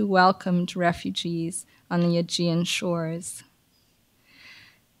ones who welcomed refugees on the Aegean shores.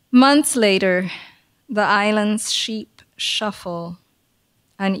 Months later, the island's sheep shuffle,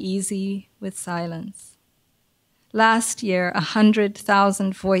 uneasy with silence. Last year,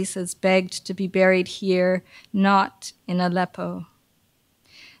 100,000 voices begged to be buried here, not in Aleppo.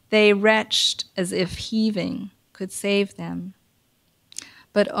 They retched as if heaving could save them,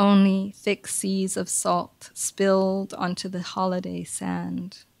 but only thick seas of salt spilled onto the holiday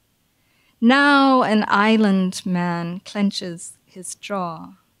sand. Now an island man clenches his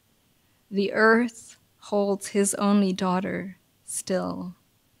jaw. The earth holds his only daughter still.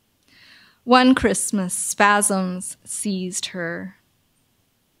 One Christmas, spasms seized her.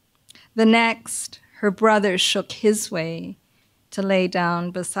 The next, her brother shook his way to lay down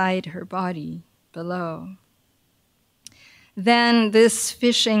beside her body below. Then this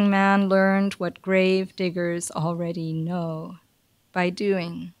fishing man learned what grave diggers already know by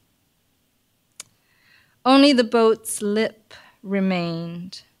doing. Only the boat's lip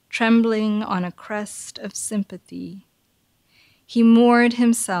remained, trembling on a crest of sympathy. He moored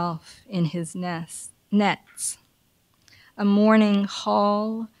himself in his nets. A morning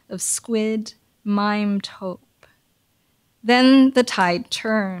haul of squid mimed hope. Then the tide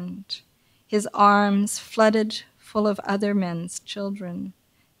turned. his arms flooded full of other men's children,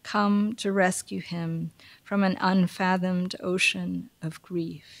 come to rescue him from an unfathomed ocean of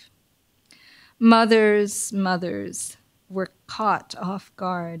grief. Mothers were caught off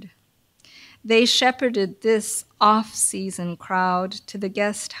guard. They shepherded this off-season crowd to the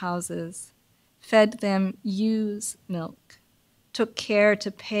guest houses, fed them ewe's milk, took care to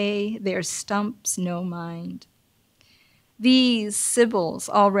pay their stumps no mind. These Sibyls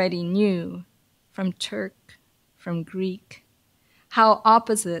already knew, from Turk, from Greek, how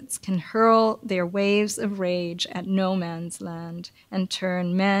opposites can hurl their waves of rage at no man's land and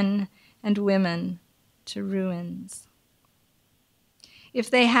turn men and women to ruins.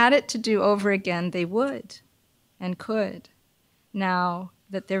 If they had it to do over again, they would and could, now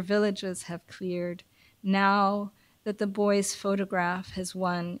that their villages have cleared, now that the boy's photograph has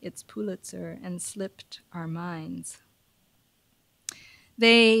won its Pulitzer and slipped our minds.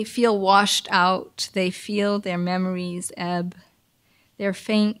 They feel washed out, they feel their memories ebb, their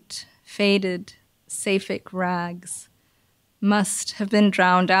faint, faded, Sapphic rags must have been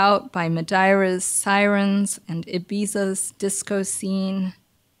drowned out by Madeira's sirens and Ibiza's disco scene.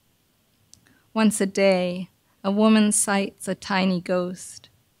 Once a day, a woman sights a tiny ghost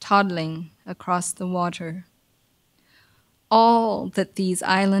toddling across the water. All that these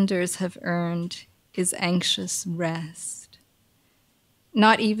islanders have earned is anxious rest.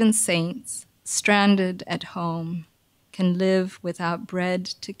 Not even saints, stranded at home, can live without bread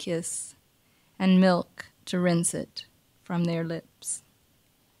to kiss and milk to rinse it from their lips.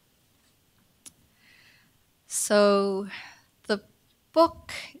 So the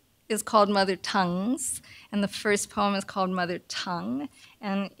book is called Mother Tongues, and the first poem is called Mother Tongue.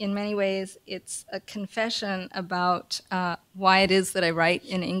 And in many ways, it's a confession about why it is that I write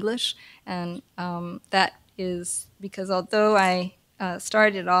in English. And that is because although I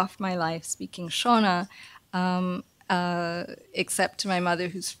started off my life speaking Shona, except to my mother,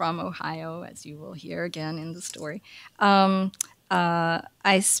 who's from Ohio, as you will hear again in the story,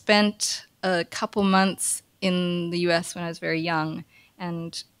 I spent a couple months in the US when I was very young,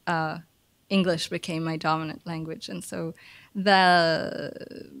 and English became my dominant language. And so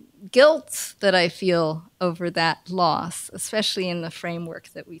the guilt that I feel over that loss, especially in the framework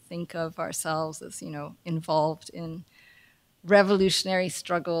that we think of ourselves as, involved in revolutionary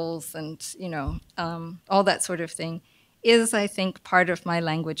struggles and, all that sort of thing, is, I think, part of my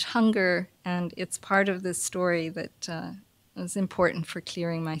language hunger, and it's part of this story that is important for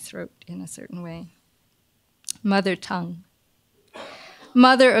clearing my throat in a certain way. Mother Tongue.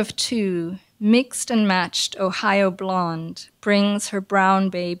 Mother of two, mixed and matched Ohio blonde, brings her brown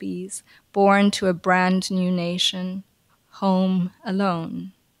babies, born to a brand new nation, home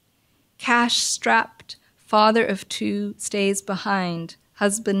alone. Cash-strapped, father of two stays behind,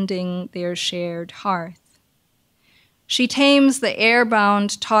 husbanding their shared hearth. She tames the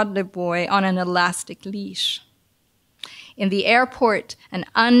airbound toddler boy on an elastic leash. In the airport, an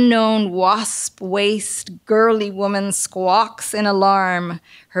unknown wasp-waist girly woman squawks in alarm,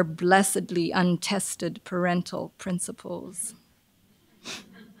 her blessedly untested parental principles.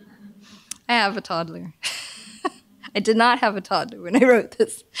 I have a toddler. I did not have a toddler when I wrote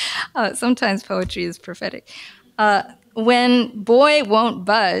this. Sometimes poetry is prophetic. When boy won't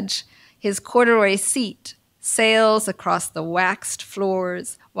budge, his corduroy seat sails across the waxed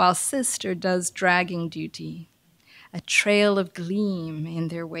floors while sister does dragging duty, a trail of gleam in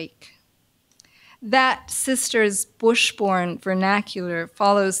their wake. That sister's bush-born vernacular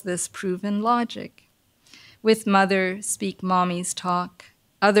follows this proven logic. With mother, speak mommy's talk,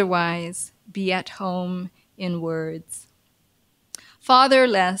 otherwise be at home in words.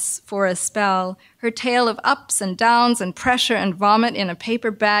 Fatherless for a spell, her tale of ups and downs and pressure and vomit in a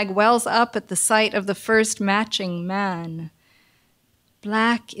paper bag wells up at the sight of the first matching man.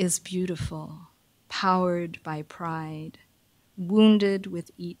 Black is beautiful, powered by pride, wounded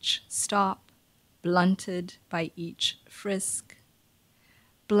with each stop, blunted by each frisk.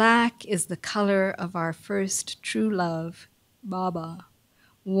 Black is the color of our first true love, Baba,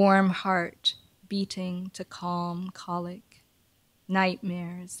 warm heart beating to calm colic.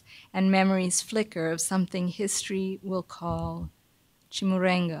 Nightmares and memories flicker of something history will call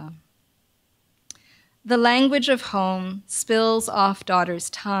Chimurenga. The language of home spills off daughter's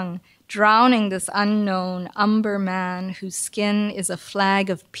tongue, drowning this unknown umber man whose skin is a flag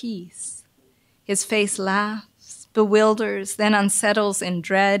of peace. His face laughs, bewilders, then unsettles in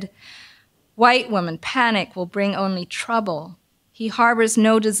dread. White woman panic will bring only trouble. He harbors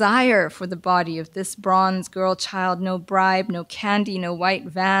no desire for the body of this bronze girl child, no bribe, no candy, no white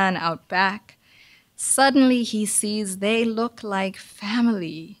van out back. Suddenly he sees they look like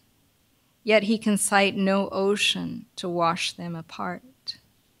family. yet he can cite no ocean to wash them apart.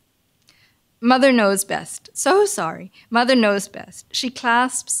 Mother knows best. So sorry. Mother knows best. She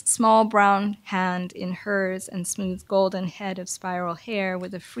clasps small brown hand in hers and smooth golden head of spiral hair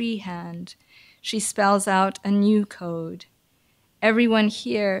with a free hand. She spells out a new code. Everyone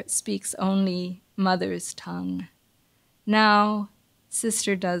here speaks only mother's tongue. Now,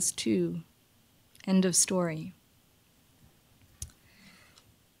 sister does too. End of story.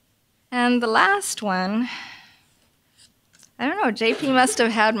 And the last one, I don't know, JP must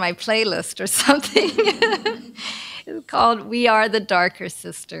have had my playlist or something. It's called We Are the Darker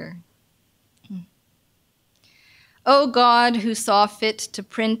Sister. O God, who saw fit to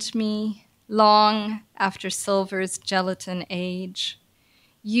print me long after silver's gelatin age,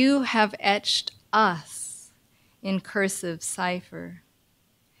 you have etched us in cursive cipher.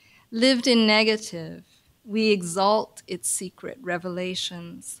 Lived in negative, we exalt its secret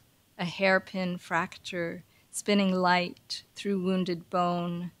revelations, a hairpin fracture spinning light through wounded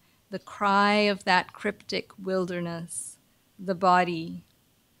bone, the cry of that cryptic wilderness, the body.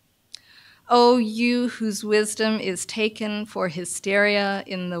 O you whose wisdom is taken for hysteria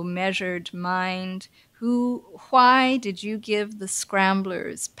in the measured mind, why did you give the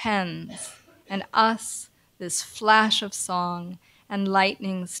scramblers pens and us this flash of song and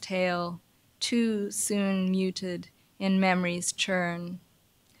lightning's tale, too soon muted in memory's churn?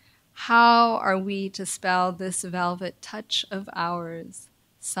 How are we to spell this velvet touch of ours,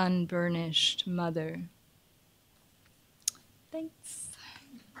 sun-burnished mother? Thanks.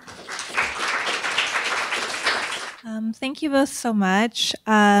 Thank you both so much.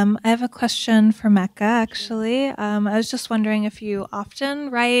 I have a question for Mecca, actually. I was just wondering if you often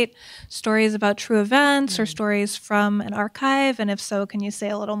write stories about true events or stories from an archive, and if so, can you say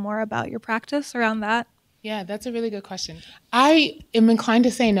a little more about your practice around that? Yeah, that's a really good question. I am inclined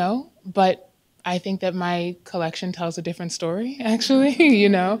to say no, but I think that my collection tells a different story, actually, you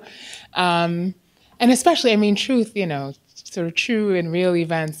know. And especially, I mean, truth, you know, sort of true and real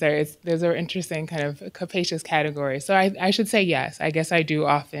events, there's an interesting kind of capacious category. So I should say yes. I guess I do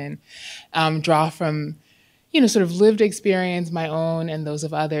often draw from, you know, sort of lived experience, my own and those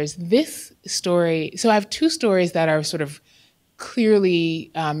of others. This story, so I have two stories that are sort of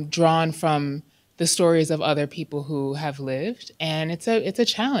clearly drawn from the stories of other people who have lived, and it's a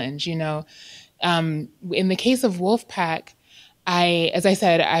challenge, you know. In the case of Wolfpack, as I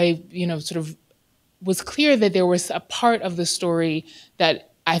said, you know, sort of was clear that there was a part of the story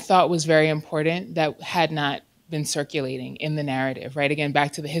that I thought was very important that had not been circulating in the narrative, right? Again,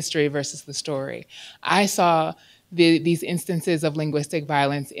 back to the history versus the story. I saw these instances of linguistic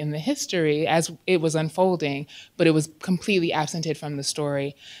violence in the history as it was unfolding, but it was completely absented from the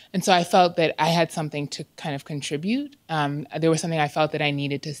story. And so I felt that I had something to kind of contribute. There was something I felt that I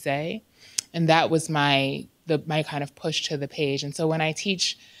needed to say. And that was my kind of push to the page. And so when I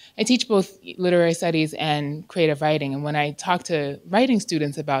teach both literary studies and creative writing. And when I talk to writing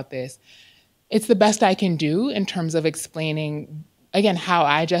students about this, it's the best I can do in terms of explaining, again, how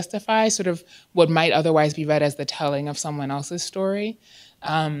I justify sort of what might otherwise be read as the telling of someone else's story.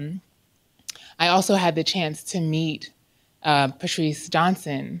 I also had the chance to meet Patrice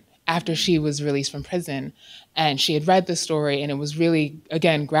Johnson after she was released from prison. And she had read the story, and it was really,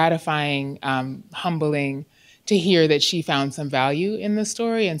 again, gratifying, humbling, to hear that she found some value in the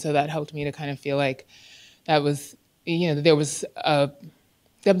story. And so that helped me to kind of feel like that was, you know, there was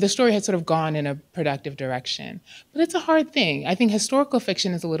the story had sort of gone in a productive direction. But it's a hard thing. I think historical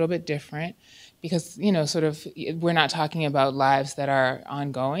fiction is a little bit different because, you know, sort of we're not talking about lives that are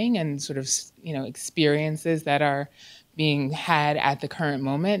ongoing and sort of, you know, experiences that are being had at the current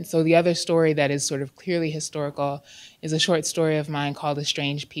moment. So the other story that is sort of clearly historical is a short story of mine called A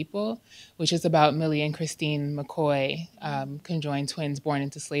Strange People, which is about Millie and Christine McCoy, conjoined twins born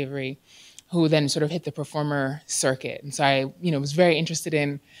into slavery, who then sort of hit the performer circuit. And so I, you know, was very interested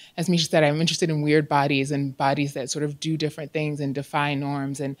in, as Misha said, I'm interested in weird bodies and bodies that sort of do different things and defy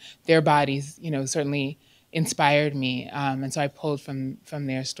norms, and their bodies, you know, certainly inspired me, and so I pulled from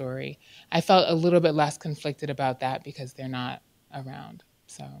their story. I felt a little bit less conflicted about that because they're not around.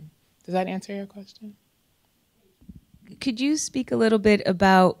 So does that answer your question? Could you speak a little bit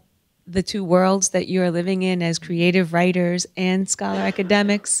about the two worlds that you are living in as creative writers and scholar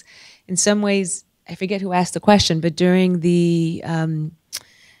academics? In some ways, I forget who asked the question, but during the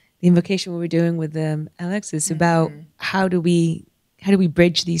invocation we were doing with Alexis about how do we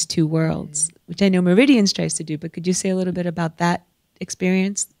bridge these two worlds, which I know Meridians tries to do, but could you say a little bit about that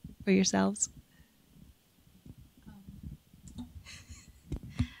experience for yourselves?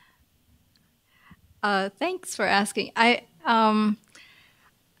 Thanks for asking.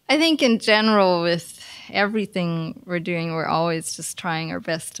 I think in general with everything we're doing, we're always just trying our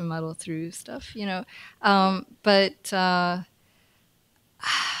best to muddle through stuff, you know. But I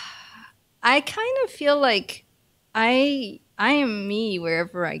kind of feel like I am me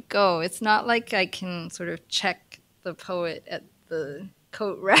wherever I go. It's not like I can sort of check the poet at the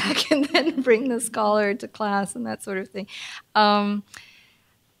coat rack and then bring the scholar to class and that sort of thing.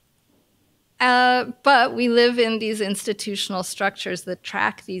 But we live in these institutional structures that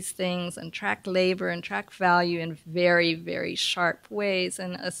track these things and track labor and track value in very, very sharp ways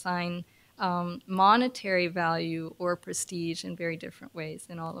and assign monetary value or prestige in very different ways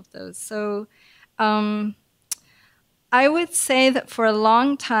in all of those. So I would say that for a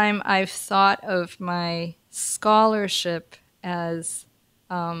long time I've thought of my scholarship as,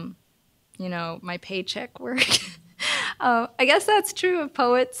 you know, my paycheck work. I guess that's true of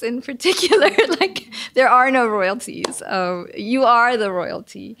poets in particular. Like, there are no royalties. You are the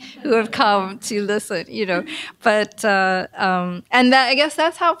royalty who have come to listen, you know. But and that, I guess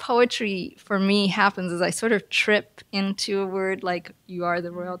that's how poetry for me happens. Is I sort of trip into a word like "you are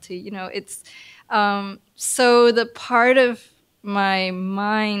the royalty." You know, it's so the part of my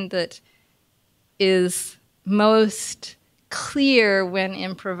mind that is most clear when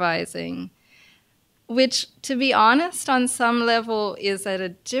improvising, which, to be honest, on some level is at a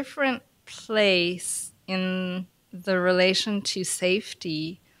different place in the relation to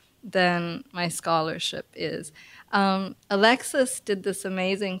safety than my scholarship is. Alexis did this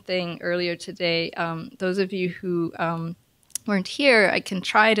amazing thing earlier today. Those of you who weren't here, I can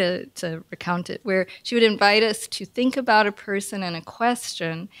try to recount it, where she would invite us to think about a person and a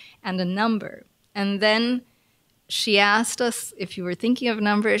question and a number. And then she asked us if you were thinking of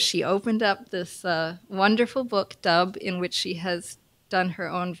numbers. She opened up this wonderful book, Dub, in which she has done her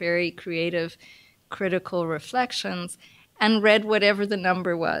own very creative, critical reflections, and read whatever the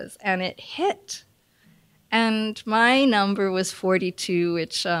number was, and it hit. And my number was 42,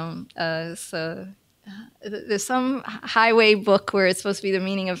 which there's some highway book where it's supposed to be the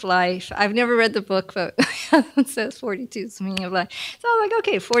meaning of life. I've never read the book, but it says 42 is the meaning of life. So I was like,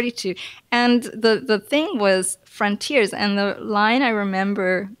 okay, 42. And the thing was frontiers. And the line I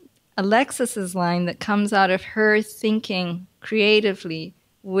remember, Alexis's line that comes out of her thinking creatively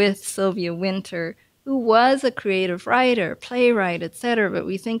with Sylvia Wynter, who was a creative writer, playwright, etc., but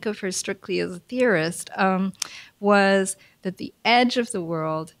we think of her strictly as a theorist, was that the edge of the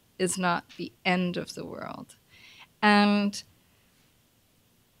world is not the end of the world. And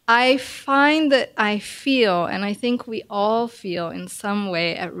I find that I feel, and I think we all feel in some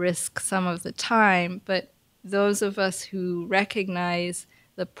way at risk some of the time, but those of us who recognize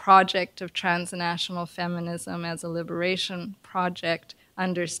the project of transnational feminism as a liberation project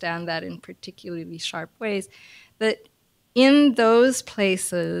understand that in particularly sharp ways, that in those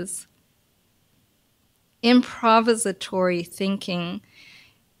places, improvisatory thinking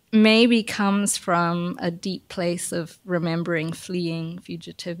maybe comes from a deep place of remembering fleeing,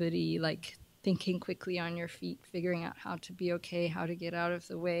 fugitivity, like thinking quickly on your feet, figuring out how to be okay, how to get out of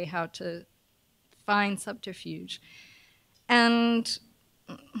the way, how to find subterfuge. And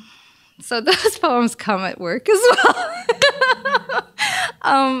so those poems come at work as well.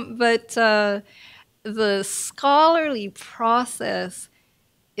 But the scholarly process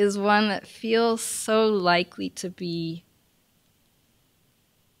is one that feels so likely to be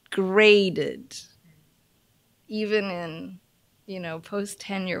graded, even in, you know,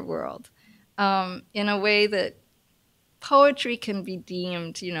 post-tenure world, in a way that poetry can be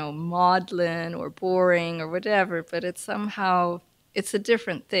deemed, you know, maudlin or boring or whatever, but it's somehow, it's a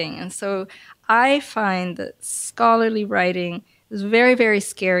different thing. And so I find that scholarly writing is very, very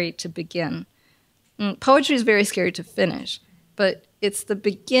scary to begin. Poetry is very scary to finish, but it's the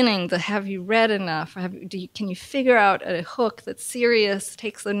beginning, the have you read enough? Can you figure out a hook that's serious,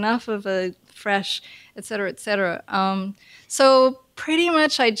 takes enough of a fresh, et cetera, et cetera. So pretty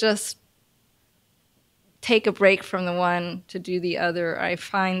much I just take a break from the one to do the other. I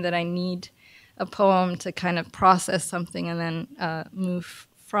find that I need a poem to kind of process something and then move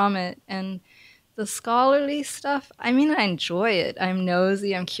from it. And the scholarly stuff, I mean, I enjoy it. I'm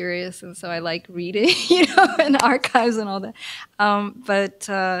nosy, I'm curious, and so I like reading, you know, and archives and all that.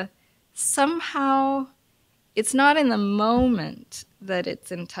 But somehow it's not in the moment that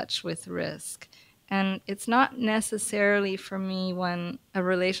it's in touch with risk. And it's not necessarily for me a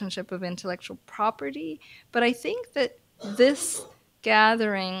relationship of intellectual property, but I think that this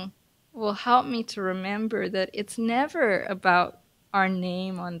gathering will help me to remember that it's never about our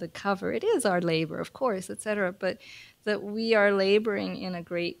name on the cover. It is our labor, of course, etc., but that we are laboring in a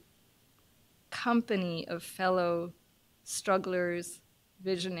great company of fellow strugglers,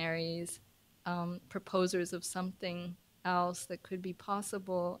 visionaries, proposers of something else that could be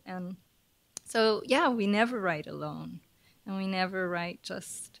possible. And so, yeah, we never write alone. And we never write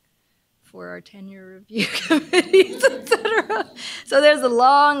just for our tenure review committees, etc. So there's a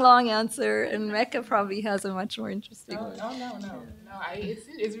long, long answer, and Mecca probably has a much more interesting one. No.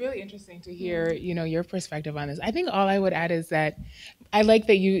 It's really interesting to hear, your perspective on this. I think all I would add is that I like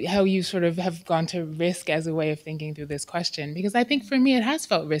that how you sort of have gone to risk as a way of thinking through this question, because I think for me it has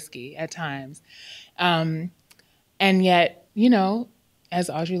felt risky at times. And yet, as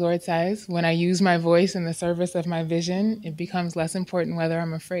Audre Lorde says, when I use my voice in the service of my vision, it becomes less important whether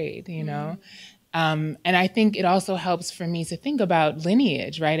I'm afraid, And I think it also helps for me to think about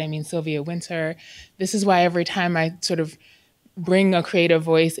lineage, right? I mean, Sylvia Wynter, this is why every time I sort of bring a creative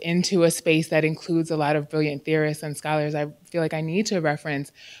voice into a space that includes a lot of brilliant theorists and scholars, I feel like I need to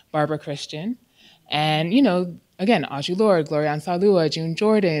reference Barbara Christian. And, again, Audre Lorde, Gloria Anzalúa, June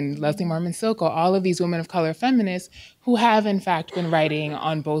Jordan, Leslie Marmon Silko, all of these women of color feminists who have, in fact, been writing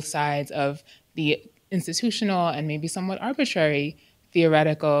on both sides of the institutional and maybe somewhat arbitrary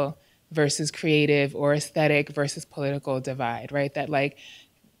theoretical versus creative or aesthetic versus political divide, right?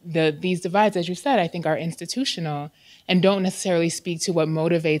 That these divides, as you said, I think are institutional and don't necessarily speak to what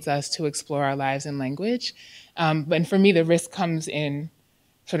motivates us to explore our lives in language. But for me, the risk comes in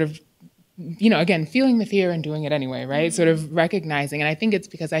sort of again, feeling the fear and doing it anyway, right? Sort of recognizing. And I think it's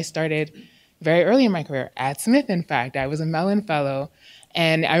because I started very early in my career, at Smith, in fact. I was a Mellon Fellow.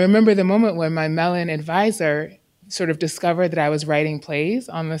 And I remember the moment when my Mellon advisor sort of discovered that I was writing plays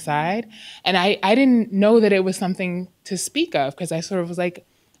on the side. And I didn't know that it was something to speak of, because I sort of was like,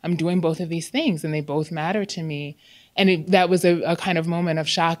 I'm doing both of these things and they both matter to me. And that was a kind of moment of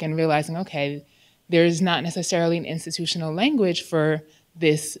shock and realizing, okay, there's not necessarily an institutional language for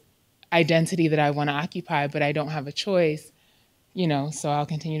this identity that I want to occupy, but I don't have a choice, so I'll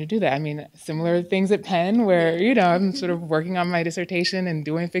continue to do that. I mean, similar things at Penn where, I'm sort of working on my dissertation and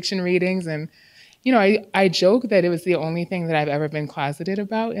doing fiction readings. And, I joke that it was the only thing that I've ever been closeted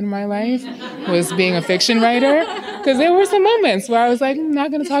about in my life was being a fiction writer. Because there were some moments where I was like, I'm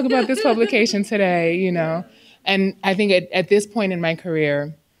not going to talk about this publication today, And I think at this point in my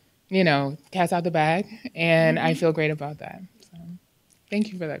career, cat's out the bag. And I feel great about that.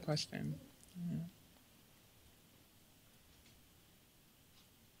 Thank you for that question.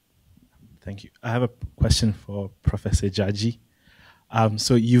 Thank you. I have a question for Professor Jaji.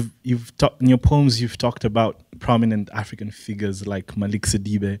 So you've talked in your poems. You've talked about prominent African figures like Malik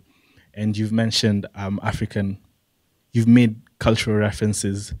Sidibe, and you've mentioned You've made cultural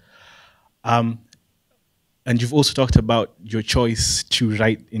references, and you've also talked about your choice to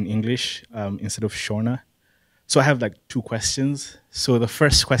write in English instead of Shona. So I have two questions. So the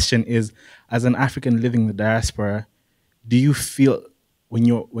first question is, as an African living in the diaspora, do you feel, when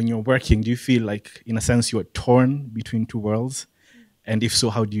you're working, do you feel like, in a sense, you're torn between two worlds? And if so,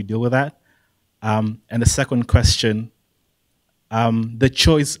 how do you deal with that? And the second question, the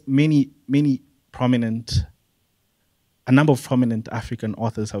choice, a number of prominent African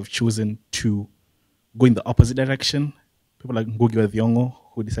authors have chosen to go in the opposite direction. People like Ngugi wa Thiong'o,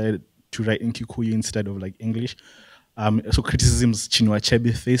 who decided to write in Kikuyu instead of English. So criticisms Chinua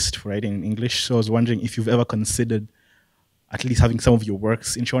Achebe faced for writing in English. So I was wondering if you've ever considered at least having some of your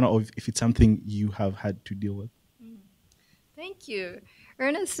works in Shona, or if it's something you have had to deal with. Thank you.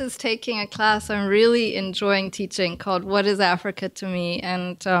 Ernest is taking a class I'm really enjoying teaching called What is Africa to Me?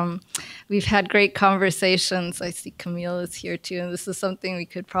 And we've had great conversations. I see Camille is here too, and this is something we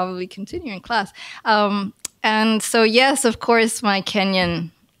could probably continue in class. And so, yes, of course, my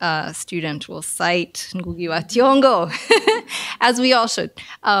Kenyan student will cite Ngugi wa Thiong'o, as we all should,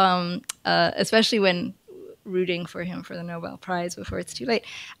 especially when rooting for him for the Nobel Prize before it's too late.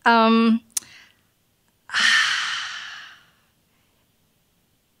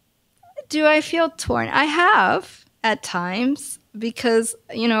 Do I feel torn? I have at times, because,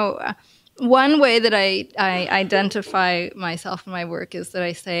 one way that I identify myself in my work is that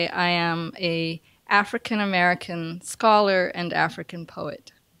I say I am a African-American scholar and African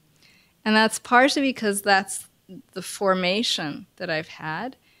poet. And that's partially because that's the formation that I've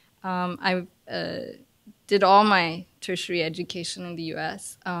had. I did all my tertiary education in the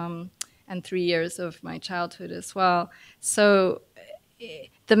US, and 3 years of my childhood as well. So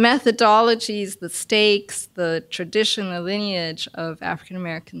the methodologies, the stakes, the tradition, the lineage of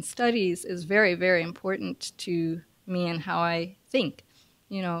African-American studies is very, very important to me and how I think,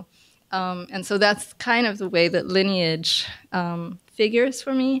 and so that's kind of the way that lineage figures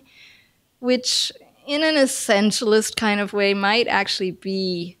for me, which in an essentialist kind of way might actually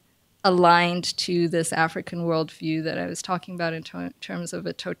be aligned to this African worldview that I was talking about in terms of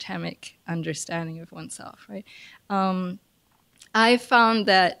a totemic understanding of oneself, right? I found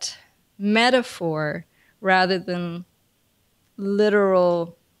that metaphor, rather than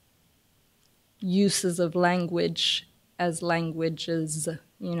literal uses of language as languages,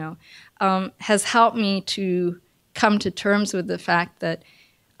 you know, has helped me to come to terms with the fact that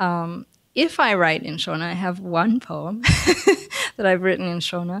if I write in Shona, I have one poem that I've written in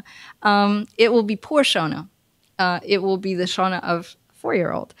Shona, it will be poor Shona. It will be the Shona of a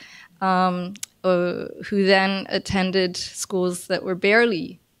 4-year-old who then attended schools that were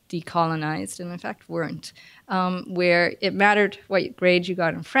barely decolonized, and in fact weren't, where it mattered what grade you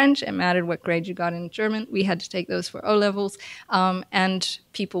got in French, it mattered what grade you got in German. We had to take those for O-levels, and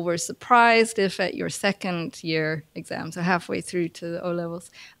people were surprised if at your second year exam, so halfway through to the O-levels,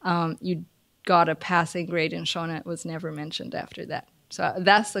 you got a passing grade in Shona. It was never mentioned after that. So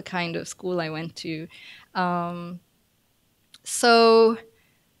that's the kind of school I went to. So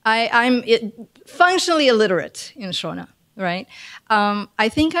I'm functionally illiterate in Shona. Right? I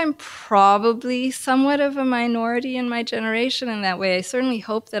think I'm probably somewhat of a minority in my generation in that way. I certainly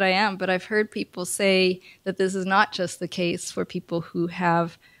hope that I am, but I've heard people say that this is not just the case for people who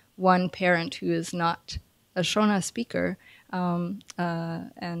have one parent who is not a Shona speaker and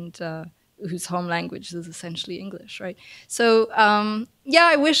whose home language is essentially English, right? So, yeah,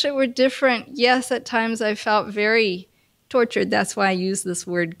 I wish it were different. Yes, at times I felt very tortured. That's why I use this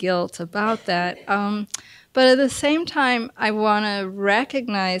word guilt about that. But at the same time, I want to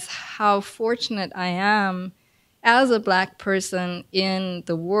recognize how fortunate I am as a Black person in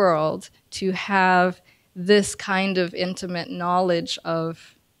the world to have this kind of intimate knowledge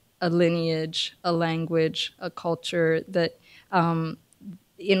of a lineage, a language, a culture that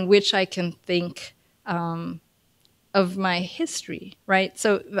in which I can think of my history, right?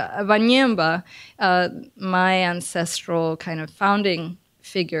 So Vanyemba, my ancestral kind of founding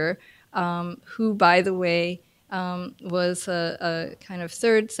figure, who, by the way, was a kind of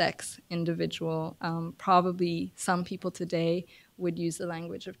third sex individual. Probably some people today would use the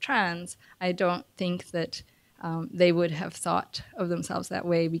language of trans. I don't think that they would have thought of themselves that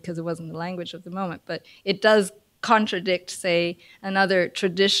way because it wasn't the language of the moment. But it does contradict, say, another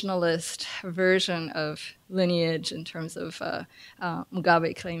traditionalist version of lineage in terms of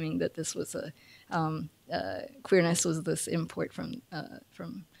Mugabe claiming that this was queerness was this import from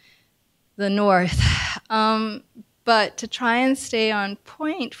the North. But to try and stay on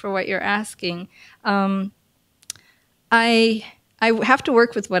point for what you're asking, I have to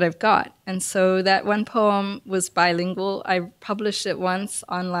work with what I've got. And so that one poem was bilingual. I published it once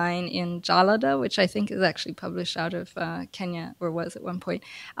online in Jalada, which I think is actually published out of Kenya, or was at one point,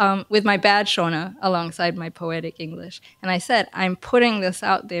 with my bad Shona alongside my poetic English. And I said, I'm putting this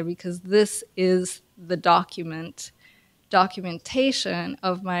out there because this is the documentation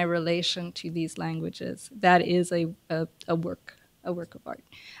of my relation to these languages. That is a work of art.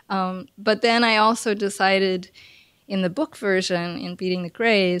 But then I also decided in the book version, in Beating the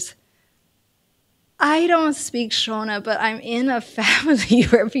Graves, I don't speak Shona, but I'm in a family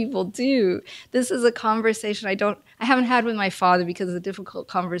where people do. This is a conversation I haven't had with my father because it's a difficult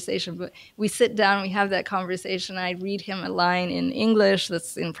conversation, but we sit down, we have that conversation, I read him a line in English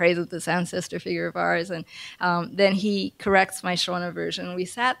that's in praise of this ancestor figure of ours, and then he corrects my Shona version. We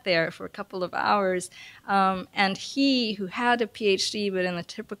sat there for a couple of hours, and he, who had a PhD, but in the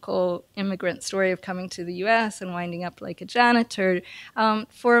typical immigrant story of coming to the US and winding up like a janitor,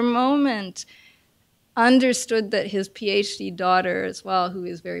 for a moment understood that his PhD daughter as well, who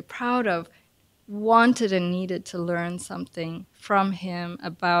he's very proud of, wanted and needed to learn something from him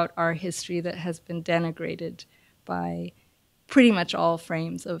about our history that has been denigrated by pretty much all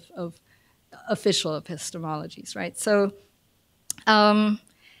frames of official epistemologies, right? So,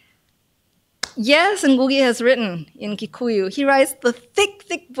 yes, Ngugi has written in Gikuyu. He writes the thick,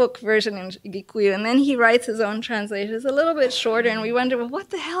 thick book version in Gikuyu, and then he writes his own translation. It's a little bit shorter, and we wonder, well,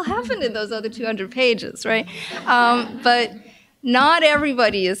 what the hell happened in those other 200 pages, right? But not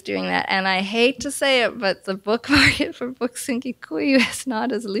everybody is doing that, and I hate to say it, but the book market for books in Gikuyu is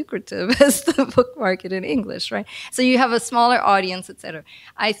not as lucrative as the book market in English, right? So you have a smaller audience, etc.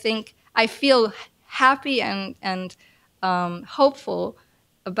 I feel happy and hopeful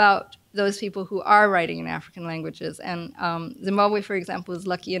about those people who are writing in African languages. And Zimbabwe, for example, is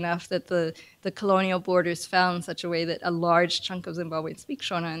lucky enough that the colonial borders fell in such a way that a large chunk of Zimbabweans speak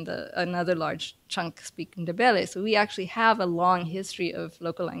Shona and another large chunk speak Ndebele. So we actually have a long history of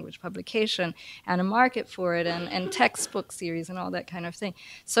local language publication and a market for it, and textbook series and all that kind of thing.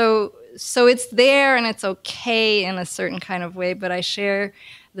 So it's there and it's okay in a certain kind of way, but I share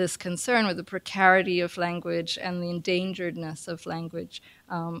this concern with the precarity of language and the endangeredness of language.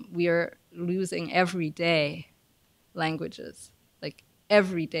 We are losing every day languages, like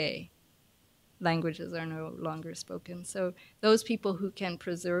every day. Languages are no longer spoken. So those people who can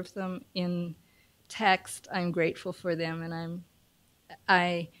preserve them in text, I'm grateful for them, and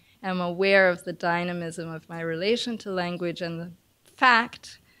I am aware of the dynamism of my relation to language and the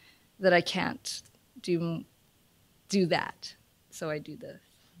fact that I can't do that. So I do this.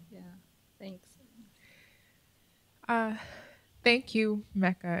 Yeah, thanks. Thank you,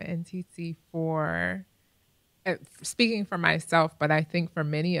 Mecca and Tsitsi, for speaking for myself, but I think for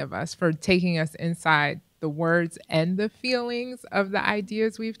many of us, for taking us inside the words and the feelings of the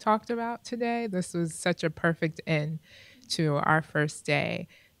ideas we've talked about today. This was such a perfect end to our first day.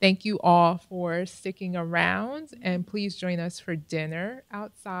 Thank you all for sticking around, and please join us for dinner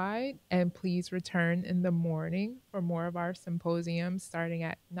outside, and please return in the morning for more of our symposium starting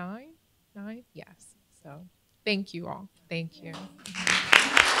at 9? Yes. So thank you all. Thank you.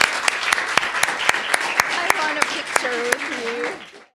 I want a picture with you.